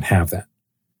we can't have that.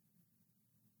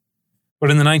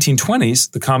 But in the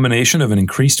 1920s, the combination of an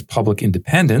increased public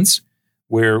independence,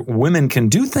 where women can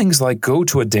do things like go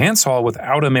to a dance hall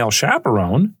without a male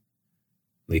chaperone,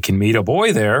 they can meet a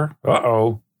boy there,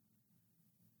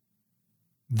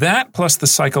 that plus the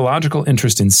psychological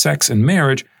interest in sex and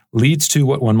marriage leads to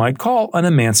what one might call an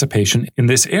emancipation in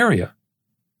this area.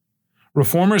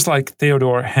 Reformers like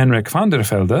Theodor Henrik van der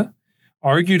Velde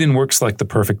argued in works like The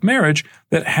Perfect Marriage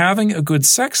that having a good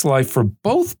sex life for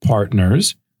both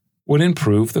partners would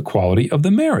improve the quality of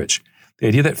the marriage. The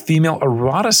idea that female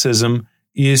eroticism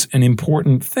is an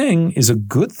important thing, is a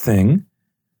good thing,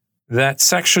 that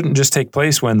sex shouldn't just take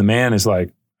place when the man is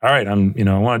like, all right, I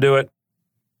want to do it.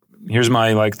 Here's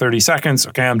my 30 seconds.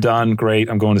 Okay, I'm done. Great.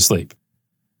 I'm going to sleep.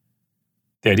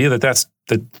 The idea that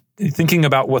thinking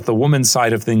about what the woman's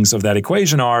side of things of that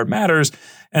equation are matters,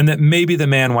 and that maybe the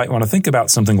man might want to think about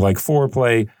something like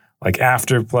foreplay, like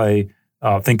afterplay,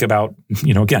 think about,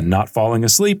 again, not falling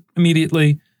asleep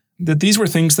immediately, that these were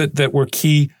things that were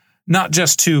key, not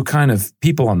just to kind of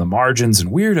people on the margins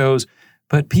and weirdos,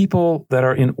 but people that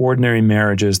are in ordinary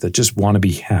marriages that just want to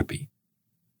be happy.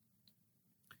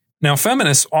 Now,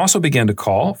 feminists also began to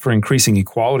call for increasing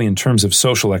equality in terms of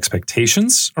social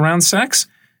expectations around sex,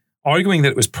 arguing that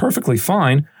it was perfectly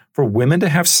fine for women to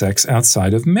have sex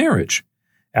outside of marriage.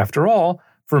 After all,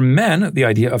 for men, the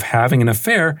idea of having an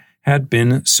affair had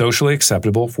been socially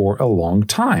acceptable for a long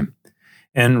time.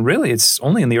 And really, it's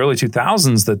only in the early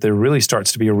 2000s that there really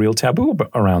starts to be a real taboo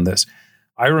around this.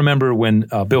 I remember when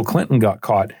Bill Clinton got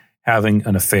caught having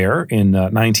an affair in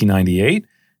 1998,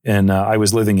 and I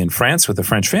was living in France with a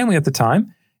French family at the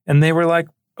time, and they were like,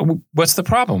 what's the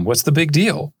problem? What's the big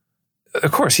deal?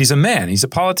 Of course, he's a man. He's a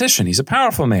politician. He's a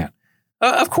powerful man.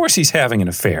 Of course he's having an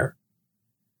affair.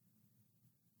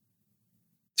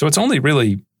 So it's only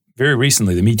really very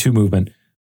recently, the Me Too movement,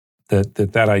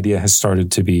 that idea has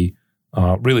started to be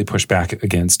really pushed back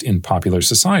against in popular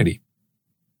society.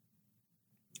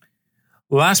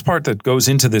 The last part that goes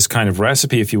into this kind of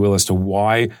recipe, if you will, as to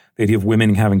why the idea of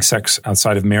women having sex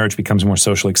outside of marriage becomes more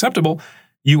socially acceptable,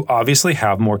 you obviously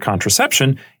have more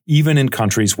contraception, even in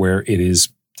countries where it is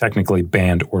technically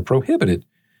banned or prohibited.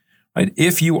 Right?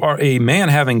 If you are a man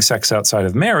having sex outside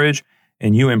of marriage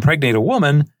and you impregnate a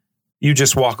woman, you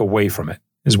just walk away from it,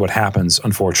 is what happens,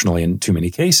 unfortunately, in too many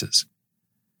cases.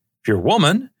 If you're a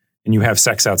woman and you have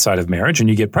sex outside of marriage and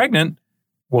you get pregnant,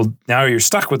 well, now you're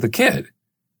stuck with the kid.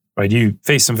 Right? You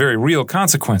face some very real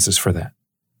consequences for that.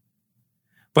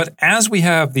 But as we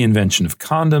have the invention of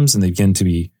condoms and they begin to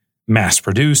be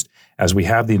mass-produced, as we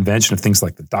have the invention of things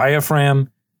like the diaphragm,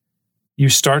 you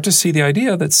start to see the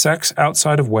idea that sex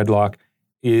outside of wedlock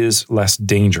is less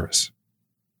dangerous.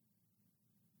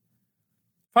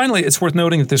 Finally, it's worth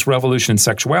noting that this revolution in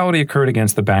sexuality occurred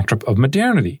against the backdrop of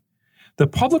modernity. The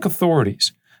public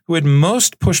authorities who had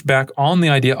most pushed back on the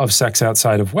idea of sex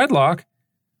outside of wedlock,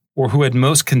 or who had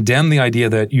most condemned the idea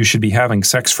that you should be having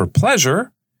sex for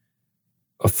pleasure,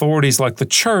 authorities like the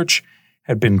church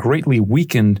had been greatly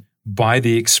weakened by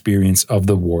the experience of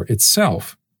the war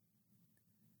itself.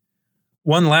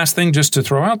 One last thing just to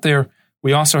throw out there,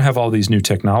 we also have all these new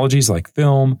technologies like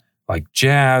film, like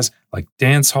jazz, like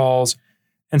dance halls.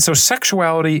 And so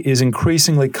sexuality is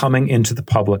increasingly coming into the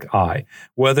public eye,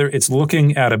 whether it's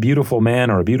looking at a beautiful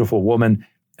man or a beautiful woman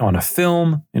on a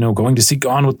film, going to see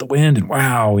Gone with the Wind, and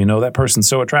wow, that person's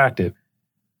so attractive.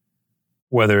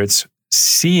 Whether it's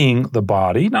seeing the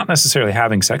body, not necessarily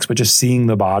having sex, but just seeing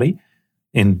the body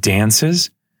in dances,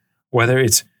 whether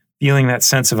it's feeling that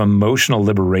sense of emotional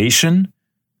liberation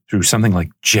through something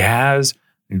like jazz,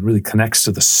 it really connects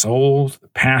to the soul, the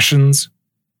passions.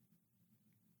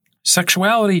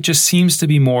 Sexuality just seems to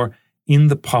be more in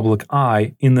the public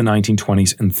eye in the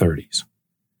 1920s and 30s.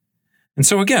 And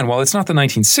so again, while it's not the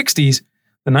 1960s,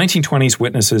 the 1920s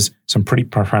witnesses some pretty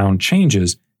profound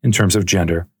changes in terms of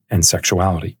gender and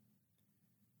sexuality.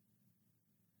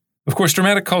 Of course,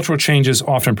 dramatic cultural changes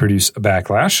often produce a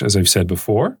backlash, as I've said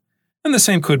before, and the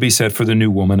same could be said for the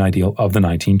new woman ideal of the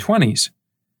 1920s.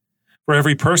 For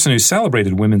every person who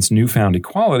celebrated women's newfound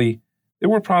equality, there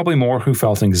were probably more who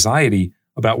felt anxiety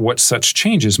about what such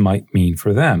changes might mean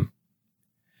for them.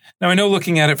 Now, I know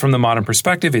looking at it from the modern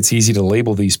perspective, it's easy to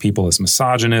label these people as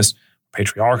misogynist,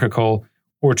 patriarchal,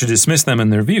 or to dismiss them in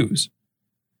their views.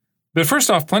 But first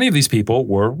off, plenty of these people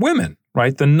were women,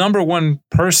 right? The number one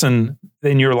person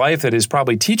in your life that is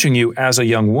probably teaching you as a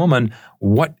young woman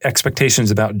what expectations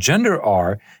about gender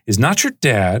are is not your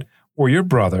dad or your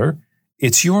brother,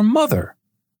 it's your mother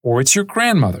or it's your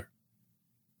grandmother.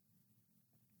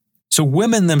 So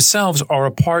women themselves are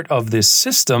a part of this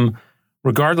system,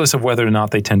 regardless of whether or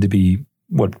not they tend to be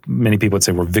what many people would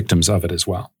say were victims of it as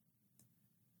well.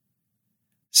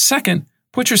 Second,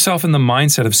 put yourself in the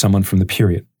mindset of someone from the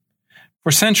period.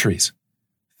 For centuries,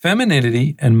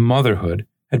 femininity and motherhood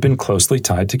had been closely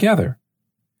tied together.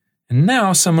 And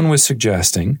now someone was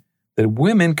suggesting that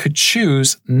women could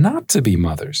choose not to be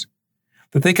mothers,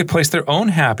 that they could place their own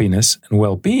happiness and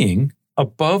well-being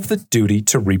above the duty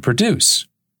to reproduce.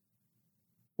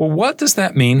 Well, what does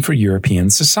that mean for European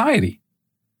society,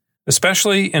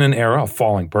 especially in an era of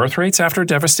falling birth rates after a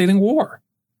devastating war?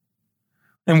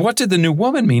 And what did the new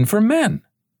woman mean for men?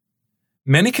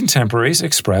 Many contemporaries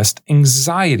expressed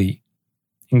anxiety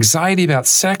about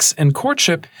sex and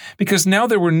courtship because now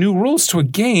there were new rules to a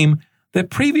game that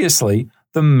previously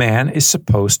the man is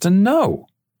supposed to know.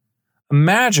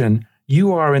 Imagine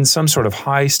you are in some sort of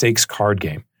high-stakes card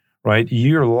game, right?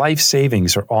 Your life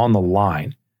savings are on the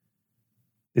line.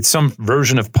 It's some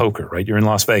version of poker, right? You're in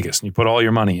Las Vegas and you put all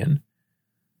your money in.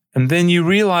 And then you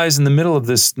realize in the middle of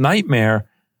this nightmare,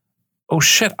 oh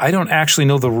shit, I don't actually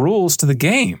know the rules to the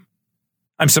game.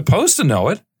 I'm supposed to know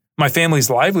it. My family's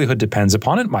livelihood depends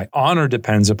upon it. My honor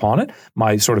depends upon it.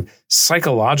 My sort of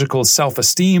psychological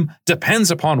self-esteem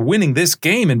depends upon winning this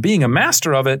game and being a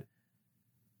master of it.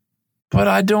 But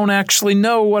I don't actually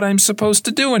know what I'm supposed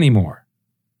to do anymore.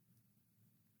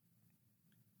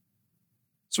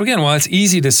 So again, while it's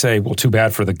easy to say, well, too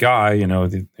bad for the guy,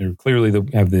 they're clearly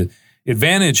have the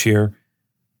advantage here.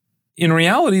 In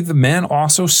reality, the man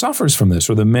also suffers from this,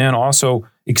 or the man also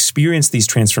experienced these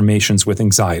transformations with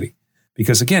anxiety.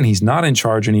 Because again, he's not in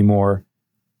charge anymore.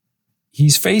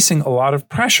 He's facing a lot of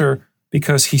pressure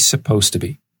because he's supposed to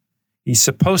be. He's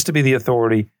supposed to be the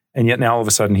authority, and yet now all of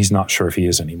a sudden he's not sure if he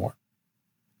is anymore.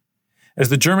 As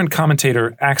the German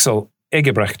commentator Axel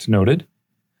Egebrecht noted,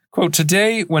 quote,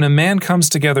 "Today, when a man comes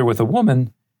together with a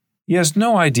woman, he has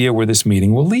no idea where this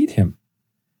meeting will lead him.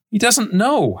 He doesn't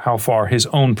know how far his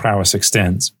own prowess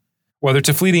extends, whether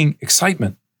to fleeting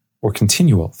excitement or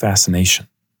continual fascination."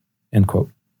 End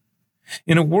quote.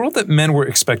 In a world that men were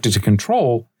expected to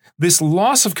control, this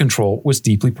loss of control was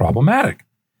deeply problematic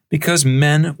because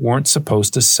men weren't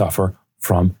supposed to suffer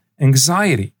from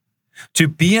anxiety. To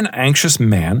be an anxious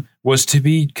man was to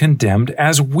be condemned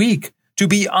as weak, to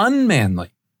be unmanly.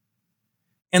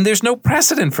 And there's no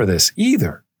precedent for this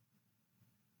either.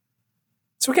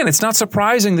 So again, it's not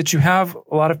surprising that you have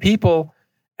a lot of people,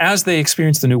 as they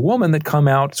experience the new woman, that come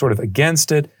out sort of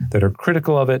against it, that are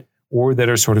critical of it, or that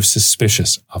are sort of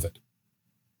suspicious of it.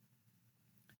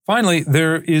 Finally,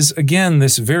 there is, again,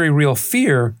 this very real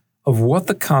fear of what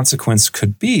the consequence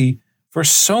could be for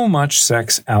so much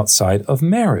sex outside of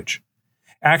marriage.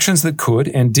 Actions that could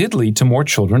and did lead to more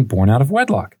children born out of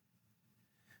wedlock.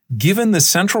 Given the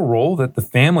central role that the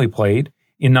family played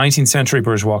in 19th century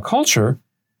bourgeois culture,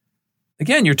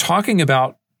 again, you're talking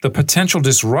about the potential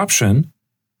disruption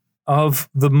of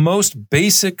the most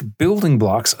basic building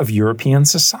blocks of European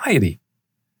society.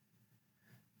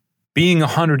 Being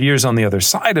 100 years on the other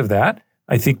side of that,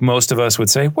 I think most of us would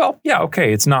say, well, yeah,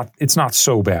 okay, it's not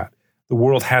so bad. The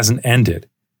world hasn't ended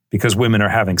because women are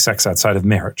having sex outside of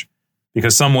marriage.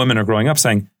 Because some women are growing up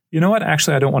saying, you know what,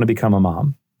 actually, I don't want to become a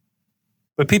mom.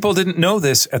 But people didn't know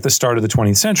this at the start of the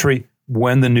 20th century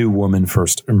when the new woman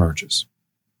first emerges.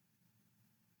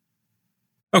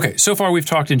 Okay, so far we've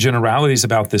talked in generalities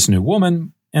about this new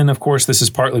woman, and of course this is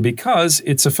partly because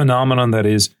it's a phenomenon that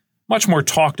is much more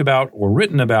talked about or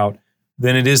written about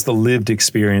than it is the lived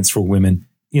experience for women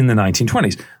in the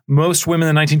 1920s. Most women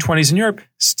in the 1920s in Europe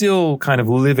still kind of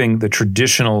living the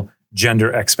traditional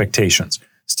gender expectations,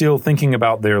 still thinking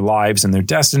about their lives and their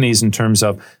destinies in terms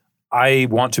of, I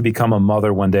want to become a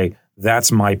mother one day.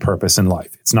 That's my purpose in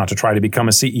life. It's not to try to become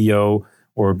a CEO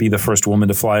or be the first woman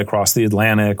to fly across the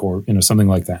Atlantic or something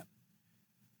like that.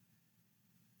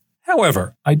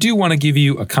 However, I do want to give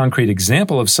you a concrete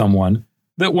example of someone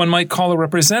that one might call a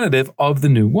representative of the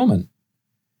new woman.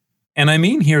 And I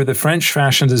mean here the French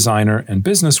fashion designer and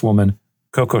businesswoman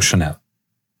Coco Chanel.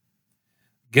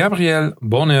 Gabrielle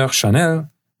Bonheur Chanel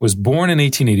was born in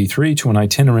 1883 to an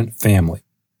itinerant family.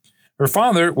 Her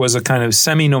father was a kind of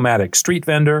semi-nomadic street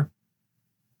vendor,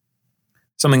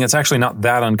 something that's actually not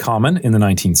that uncommon in the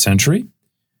 19th century,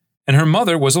 and her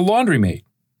mother was a laundry maid.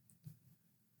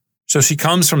 So she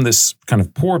comes from this kind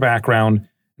of poor background,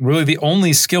 and really the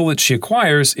only skill that she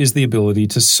acquires is the ability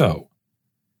to sew.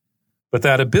 But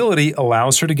that ability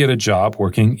allows her to get a job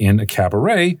working in a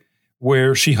cabaret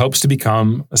where she hopes to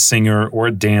become a singer or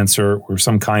a dancer or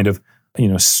some kind of,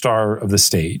 star of the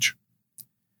stage.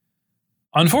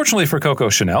 Unfortunately for Coco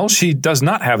Chanel, she does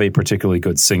not have a particularly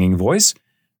good singing voice.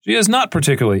 She is not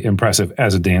particularly impressive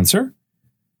as a dancer.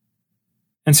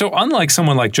 And so unlike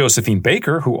someone like Josephine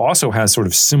Baker, who also has sort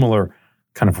of similar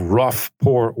kind of rough,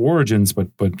 poor origins, but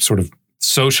sort of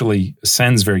socially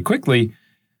ascends very quickly,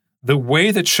 the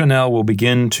way that Chanel will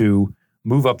begin to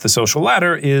move up the social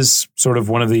ladder is sort of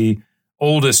one of the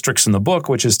oldest tricks in the book,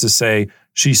 which is to say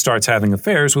she starts having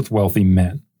affairs with wealthy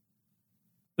men.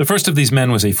 The first of these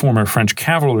men was a former French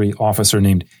cavalry officer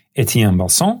named Etienne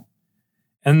Balsan.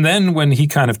 And then when he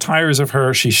kind of tires of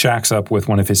her, she shacks up with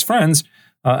one of his friends,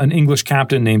 an English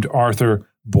captain named Arthur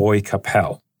Boy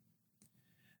Capel.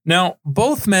 Now,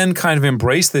 both men kind of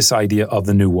embrace this idea of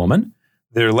the new woman.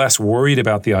 They're less worried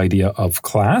about the idea of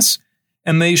class,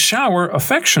 and they shower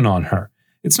affection on her.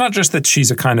 It's not just that she's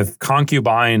a kind of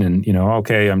concubine and,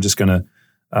 okay, I'm just going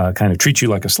to kind of treat you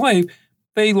like a slave.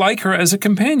 They like her as a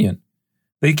companion.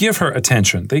 They give her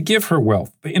attention. They give her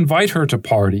wealth. They invite her to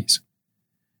parties.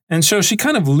 And so she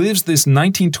kind of lives this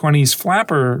 1920s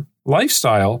flapper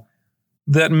lifestyle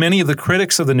that many of the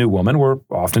critics of the new woman were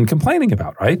often complaining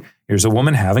about, right? Here's a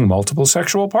woman having multiple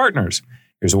sexual partners.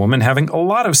 Here's a woman having a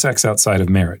lot of sex outside of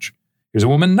marriage. Here's a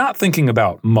woman not thinking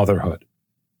about motherhood.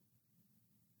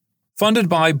 Funded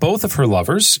by both of her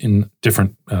lovers in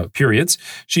different periods,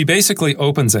 she basically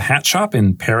opens a hat shop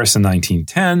in Paris in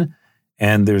 1910,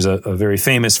 and there's a very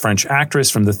famous French actress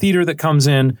from the theater that comes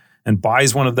in and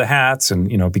buys one of the hats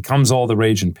and, becomes all the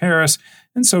rage in Paris.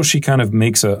 And so she kind of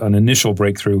makes an initial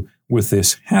breakthrough with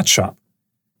this hat shop.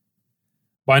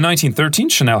 By 1913,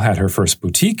 Chanel had her first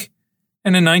boutique.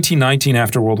 And in 1919,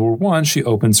 after World War I, she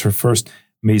opens her first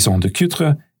Maison de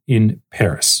Couture in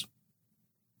Paris.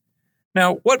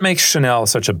 Now, what makes Chanel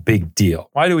such a big deal?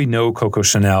 Why do we know Coco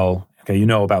Chanel? Okay, you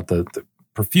know about the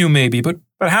perfume maybe, but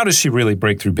how does she really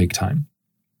break through big time?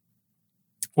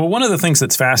 Well, one of the things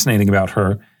that's fascinating about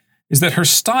her is that her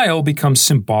style becomes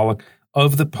symbolic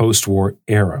of the post-war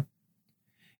era.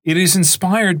 It is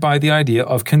inspired by the idea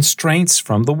of constraints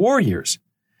from the war years,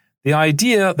 the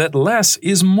idea that less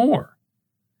is more.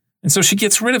 And so she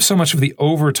gets rid of so much of the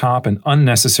overtop and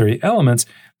unnecessary elements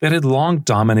that had long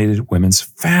dominated women's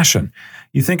fashion.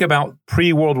 You think about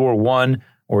pre-World War I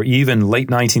or even late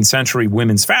 19th century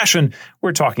women's fashion,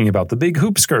 we're talking about the big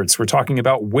hoop skirts. We're talking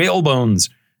about whalebones,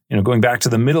 going back to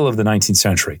the middle of the 19th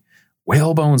century.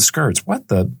 Whalebone skirts. Why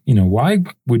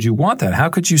would you want that? How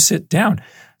could you sit down?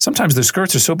 Sometimes the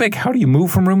skirts are so big, how do you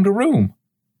move from room to room?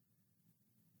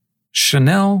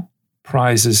 Chanel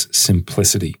prizes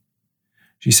simplicity.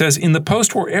 She says, in the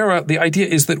post-war era, the idea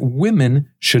is that women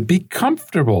should be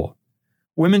comfortable.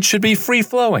 Women should be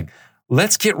free-flowing.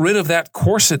 Let's get rid of that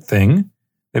corset thing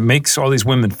that makes all these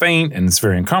women faint and it's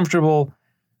very uncomfortable.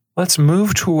 Let's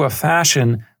move to a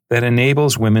fashion that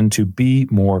enables women to be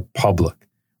more public,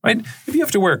 right? If you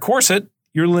have to wear a corset,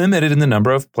 you're limited in the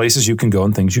number of places you can go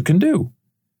and things you can do.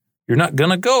 You're not going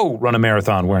to go run a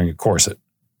marathon wearing a corset.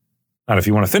 Not if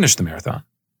you want to finish the marathon.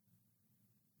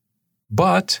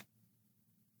 But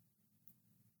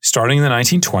starting in the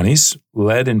 1920s,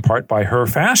 led in part by her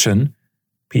fashion,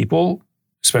 people,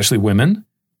 especially women,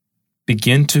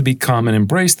 begin to become and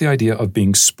embrace the idea of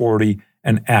being sporty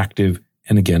and active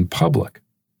and, again, public.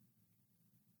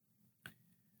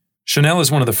 Chanel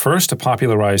is one of the first to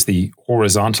popularize the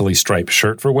horizontally striped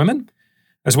shirt for women,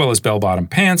 as well as bell-bottom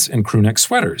pants and crewneck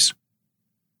sweaters.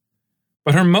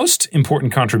 But her most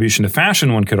important contribution to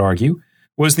fashion, one could argue,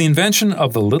 was the invention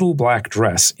of the little black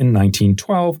dress in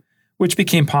 1912, which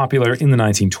became popular in the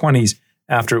 1920s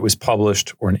after it was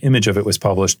published, or an image of it was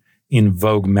published, in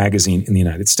Vogue magazine in the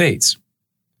United States.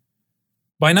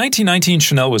 By 1919,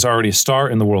 Chanel was already a star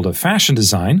in the world of fashion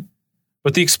design,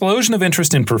 but the explosion of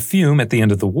interest in perfume at the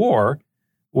end of the war,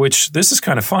 which this is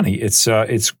kind of funny,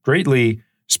 it's greatly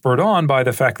spurred on by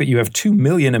the fact that you have 2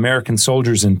 million American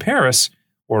soldiers in Paris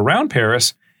or around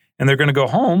Paris, and they're going to go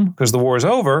home because the war is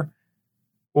over.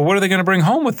 Well, what are they going to bring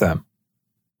home with them?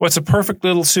 What's a perfect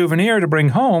little souvenir to bring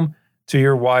home to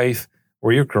your wife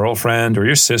or your girlfriend or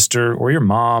your sister or your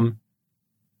mom?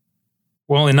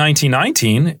 Well, in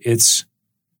 1919, it's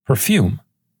perfume.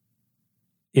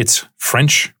 it's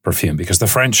French perfume because the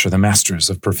French are the masters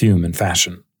of perfume and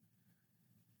fashion.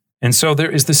 And so there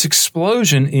is this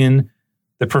explosion in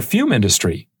the perfume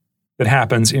industry that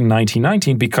happens in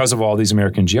 1919 because of all these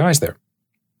American GIs there.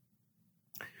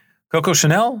 Coco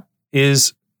Chanel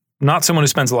is not someone who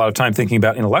spends a lot of time thinking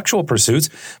about intellectual pursuits,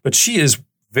 but she is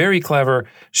very clever.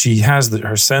 She has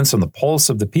her sense on the pulse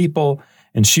of the people,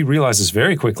 and she realizes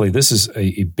very quickly, this is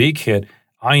a big hit.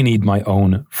 I need my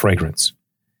own fragrance.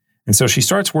 And so she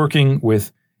starts working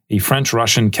with a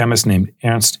French-Russian chemist named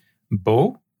Ernst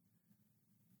Beau.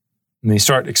 And they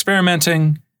start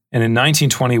experimenting, and in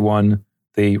 1921,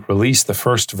 they release the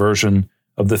first version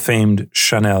of the famed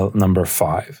Chanel No.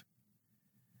 5.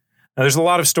 Now, there's a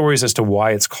lot of stories as to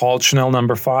why it's called Chanel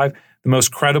No. 5. The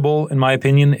most credible, in my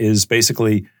opinion, is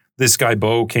basically this guy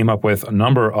Beau came up with a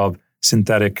number of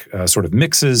synthetic sort of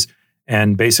mixes,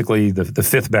 and basically the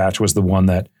fifth batch was the one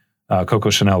that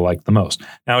Coco Chanel liked the most.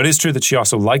 Now, it is true that she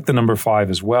also liked the No. 5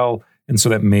 as well, and so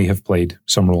that may have played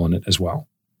some role in it as well.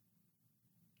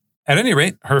 At any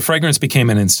rate, her fragrance became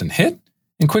an instant hit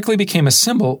and quickly became a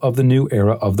symbol of the new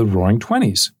era of the Roaring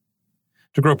Twenties.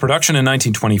 To grow production in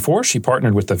 1924, she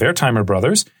partnered with the Wertheimer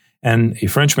brothers and a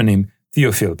Frenchman named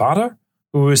Théophile Bader,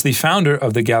 who was the founder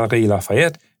of the Galeries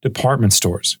Lafayette department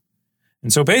stores.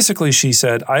 And so basically she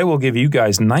said, I will give you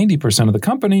guys 90% of the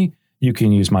company. You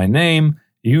can use my name.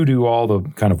 You do all the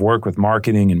kind of work with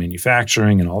marketing and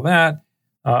manufacturing and all that.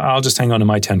 I'll just hang on to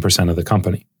my 10% of the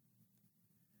company.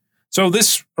 So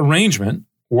this arrangement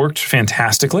worked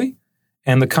fantastically,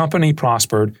 and the company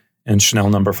prospered, and Chanel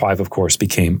No. 5, of course,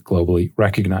 became globally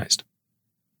recognized.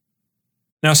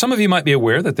 Now, some of you might be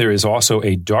aware that there is also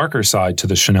a darker side to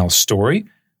the Chanel story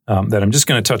that I'm just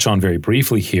going to touch on very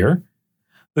briefly here.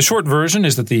 The short version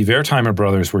is that the Wertheimer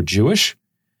brothers were Jewish,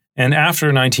 and after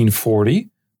 1940,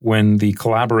 when the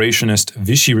collaborationist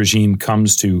Vichy regime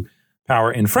comes to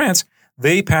power in France,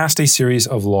 they passed a series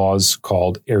of laws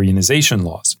called Aryanization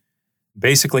laws.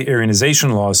 Basically,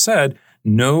 Aryanization laws said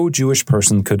no Jewish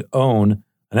person could own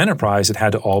an enterprise. It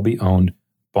had to all be owned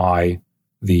by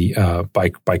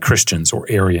by Christians or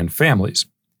Aryan families.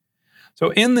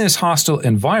 So in this hostile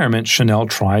environment, Chanel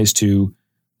tries to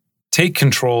take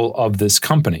control of this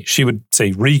company. She would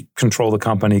say re-control the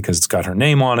company because it's got her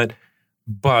name on it,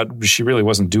 but she really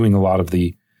wasn't doing a lot of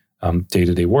the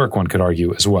day-to-day work, one could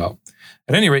argue as well.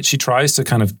 At any rate, she tries to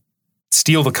kind of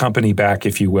steal the company back,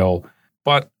 if you will,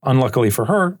 but unluckily for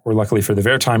her, or luckily for the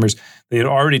Wertheimers, they had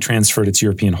already transferred its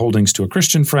European holdings to a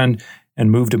Christian friend and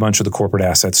moved a bunch of the corporate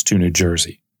assets to New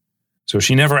Jersey. So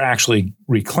she never actually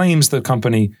reclaims the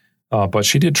company, but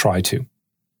she did try to.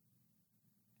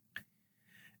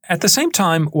 At the same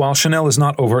time, while Chanel is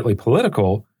not overtly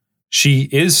political, she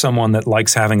is someone that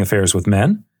likes having affairs with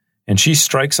men, and she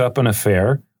strikes up an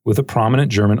affair with a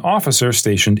prominent German officer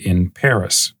stationed in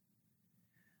Paris.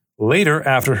 Later,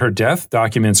 after her death,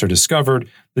 documents are discovered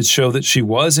that show that she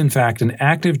was, in fact, an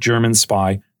active German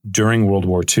spy during World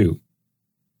War II.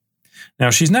 Now,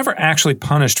 she's never actually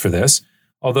punished for this,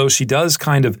 although she does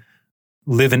kind of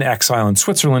live in exile in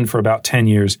Switzerland for about 10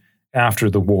 years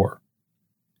after the war.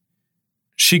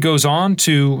 She goes on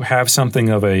to have something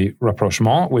of a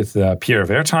rapprochement with Pierre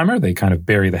Wertheimer. They kind of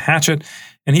bury the hatchet,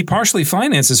 and he partially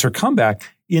finances her comeback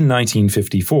in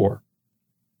 1954.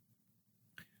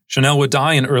 Chanel would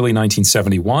die in early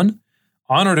 1971,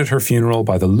 honored at her funeral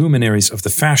by the luminaries of the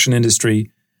fashion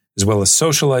industry, as well as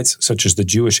socialites such as the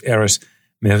Jewish heiress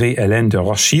Marie-Hélène de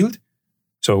Rothschild,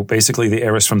 so basically the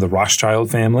heiress from the Rothschild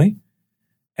family,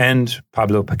 and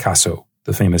Pablo Picasso,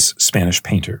 the famous Spanish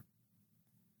painter.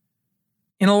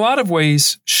 In a lot of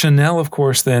ways, Chanel, of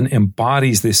course, then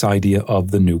embodies this idea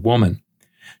of the new woman.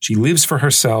 She lives for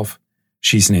herself.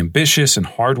 She's an ambitious and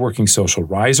hardworking social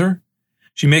riser.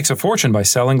 She makes a fortune by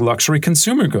selling luxury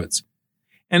consumer goods,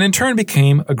 and in turn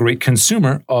became a great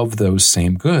consumer of those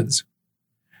same goods.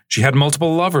 She had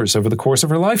multiple lovers over the course of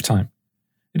her lifetime.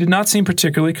 She did not seem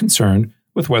particularly concerned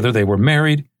with whether they were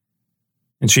married,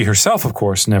 and she herself, of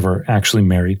course, never actually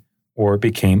married or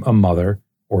became a mother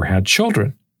or had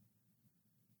children.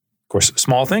 Of course,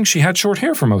 small thing, she had short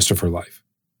hair for most of her life.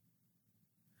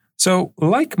 So,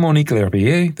 like Monique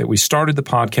L'Herbier that we started the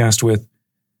podcast with,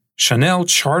 Chanel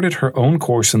charted her own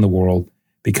course in the world,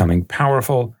 becoming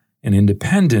powerful and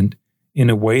independent in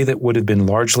a way that would have been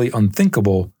largely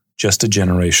unthinkable just a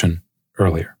generation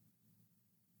earlier.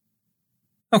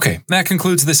 Okay, that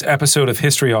concludes this episode of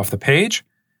History Off the Page.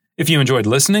 If you enjoyed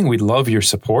listening, we'd love your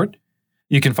support.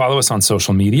 You can follow us on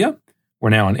social media.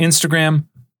 We're now on Instagram,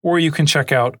 or you can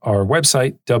check out our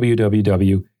website,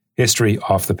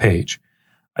 www.historyoffthepage.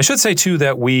 I should say, too,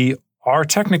 that we are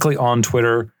technically on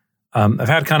Twitter. I've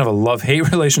had kind of a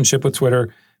love-hate relationship with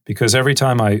Twitter. because every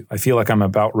time I feel like I'm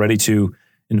about ready to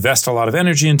invest a lot of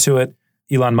energy into it,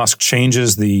 Elon Musk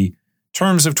changes the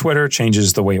terms of Twitter,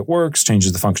 changes the way it works,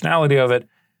 changes the functionality of it.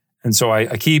 And so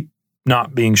I keep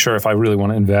not being sure if I really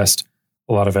want to invest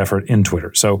a lot of effort in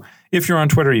Twitter. So if you're on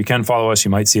Twitter, you can follow us.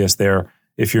 You might see us there.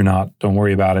 If you're not, don't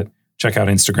worry about it. Check out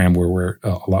Instagram, where we're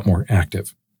a lot more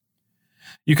active.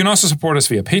 You can also support us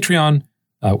via Patreon.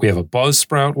 We have a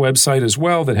Buzzsprout website as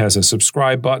well that has a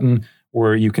subscribe button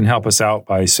where you can help us out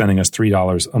by sending us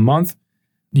 $3 a month.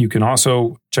 You can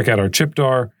also check out our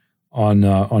Chipdar on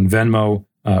Venmo,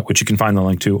 which you can find the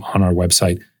link to on our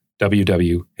website,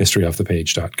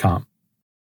 www.historyoffthepage.com.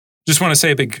 Just want to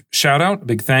say a big shout out, a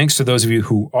big thanks to those of you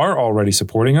who are already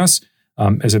supporting us.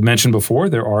 As I mentioned before,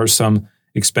 there are some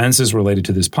expenses related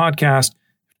to this podcast.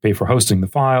 Pay for hosting the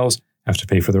files, have to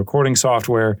pay for the recording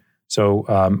software. So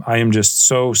I am just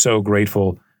so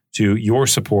grateful to your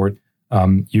support.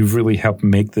 You've really helped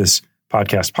make this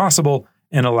podcast possible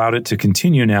and allowed it to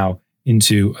continue now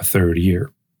into a third year.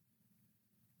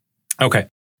 Okay,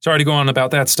 sorry to go on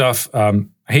about that stuff. I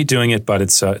hate doing it, but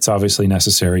it's obviously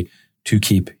necessary to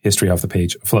keep History Off the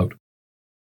Page afloat.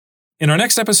 In our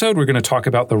next episode, we're going to talk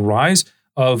about the rise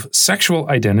of sexual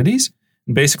identities,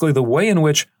 and basically the way in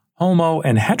which homo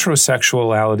and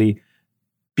heterosexuality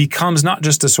becomes not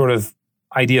just a sort of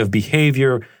idea of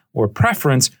behavior or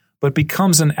preference, but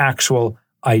becomes an actual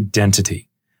identity.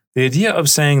 The idea of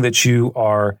saying that you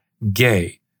are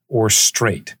gay or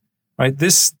straight, right?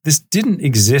 This didn't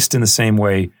exist in the same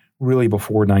way really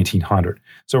before 1900.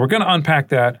 So we're going to unpack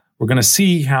that. We're going to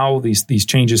see how these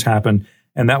changes happen,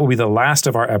 and that will be the last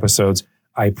of our episodes,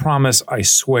 I promise, I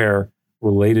swear,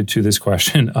 related to this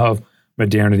question of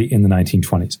modernity in the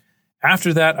 1920s.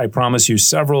 After that, I promise you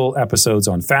several episodes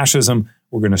on fascism.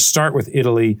 We're going to start with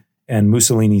Italy and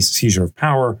Mussolini's seizure of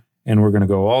power, and we're going to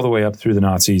go all the way up through the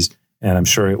Nazis, and I'm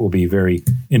sure it will be very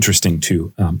interesting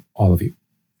to all of you.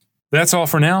 That's all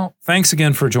for now. Thanks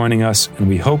again for joining us, and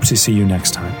we hope to see you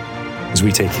next time as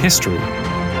we take history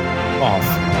off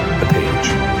the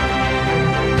page.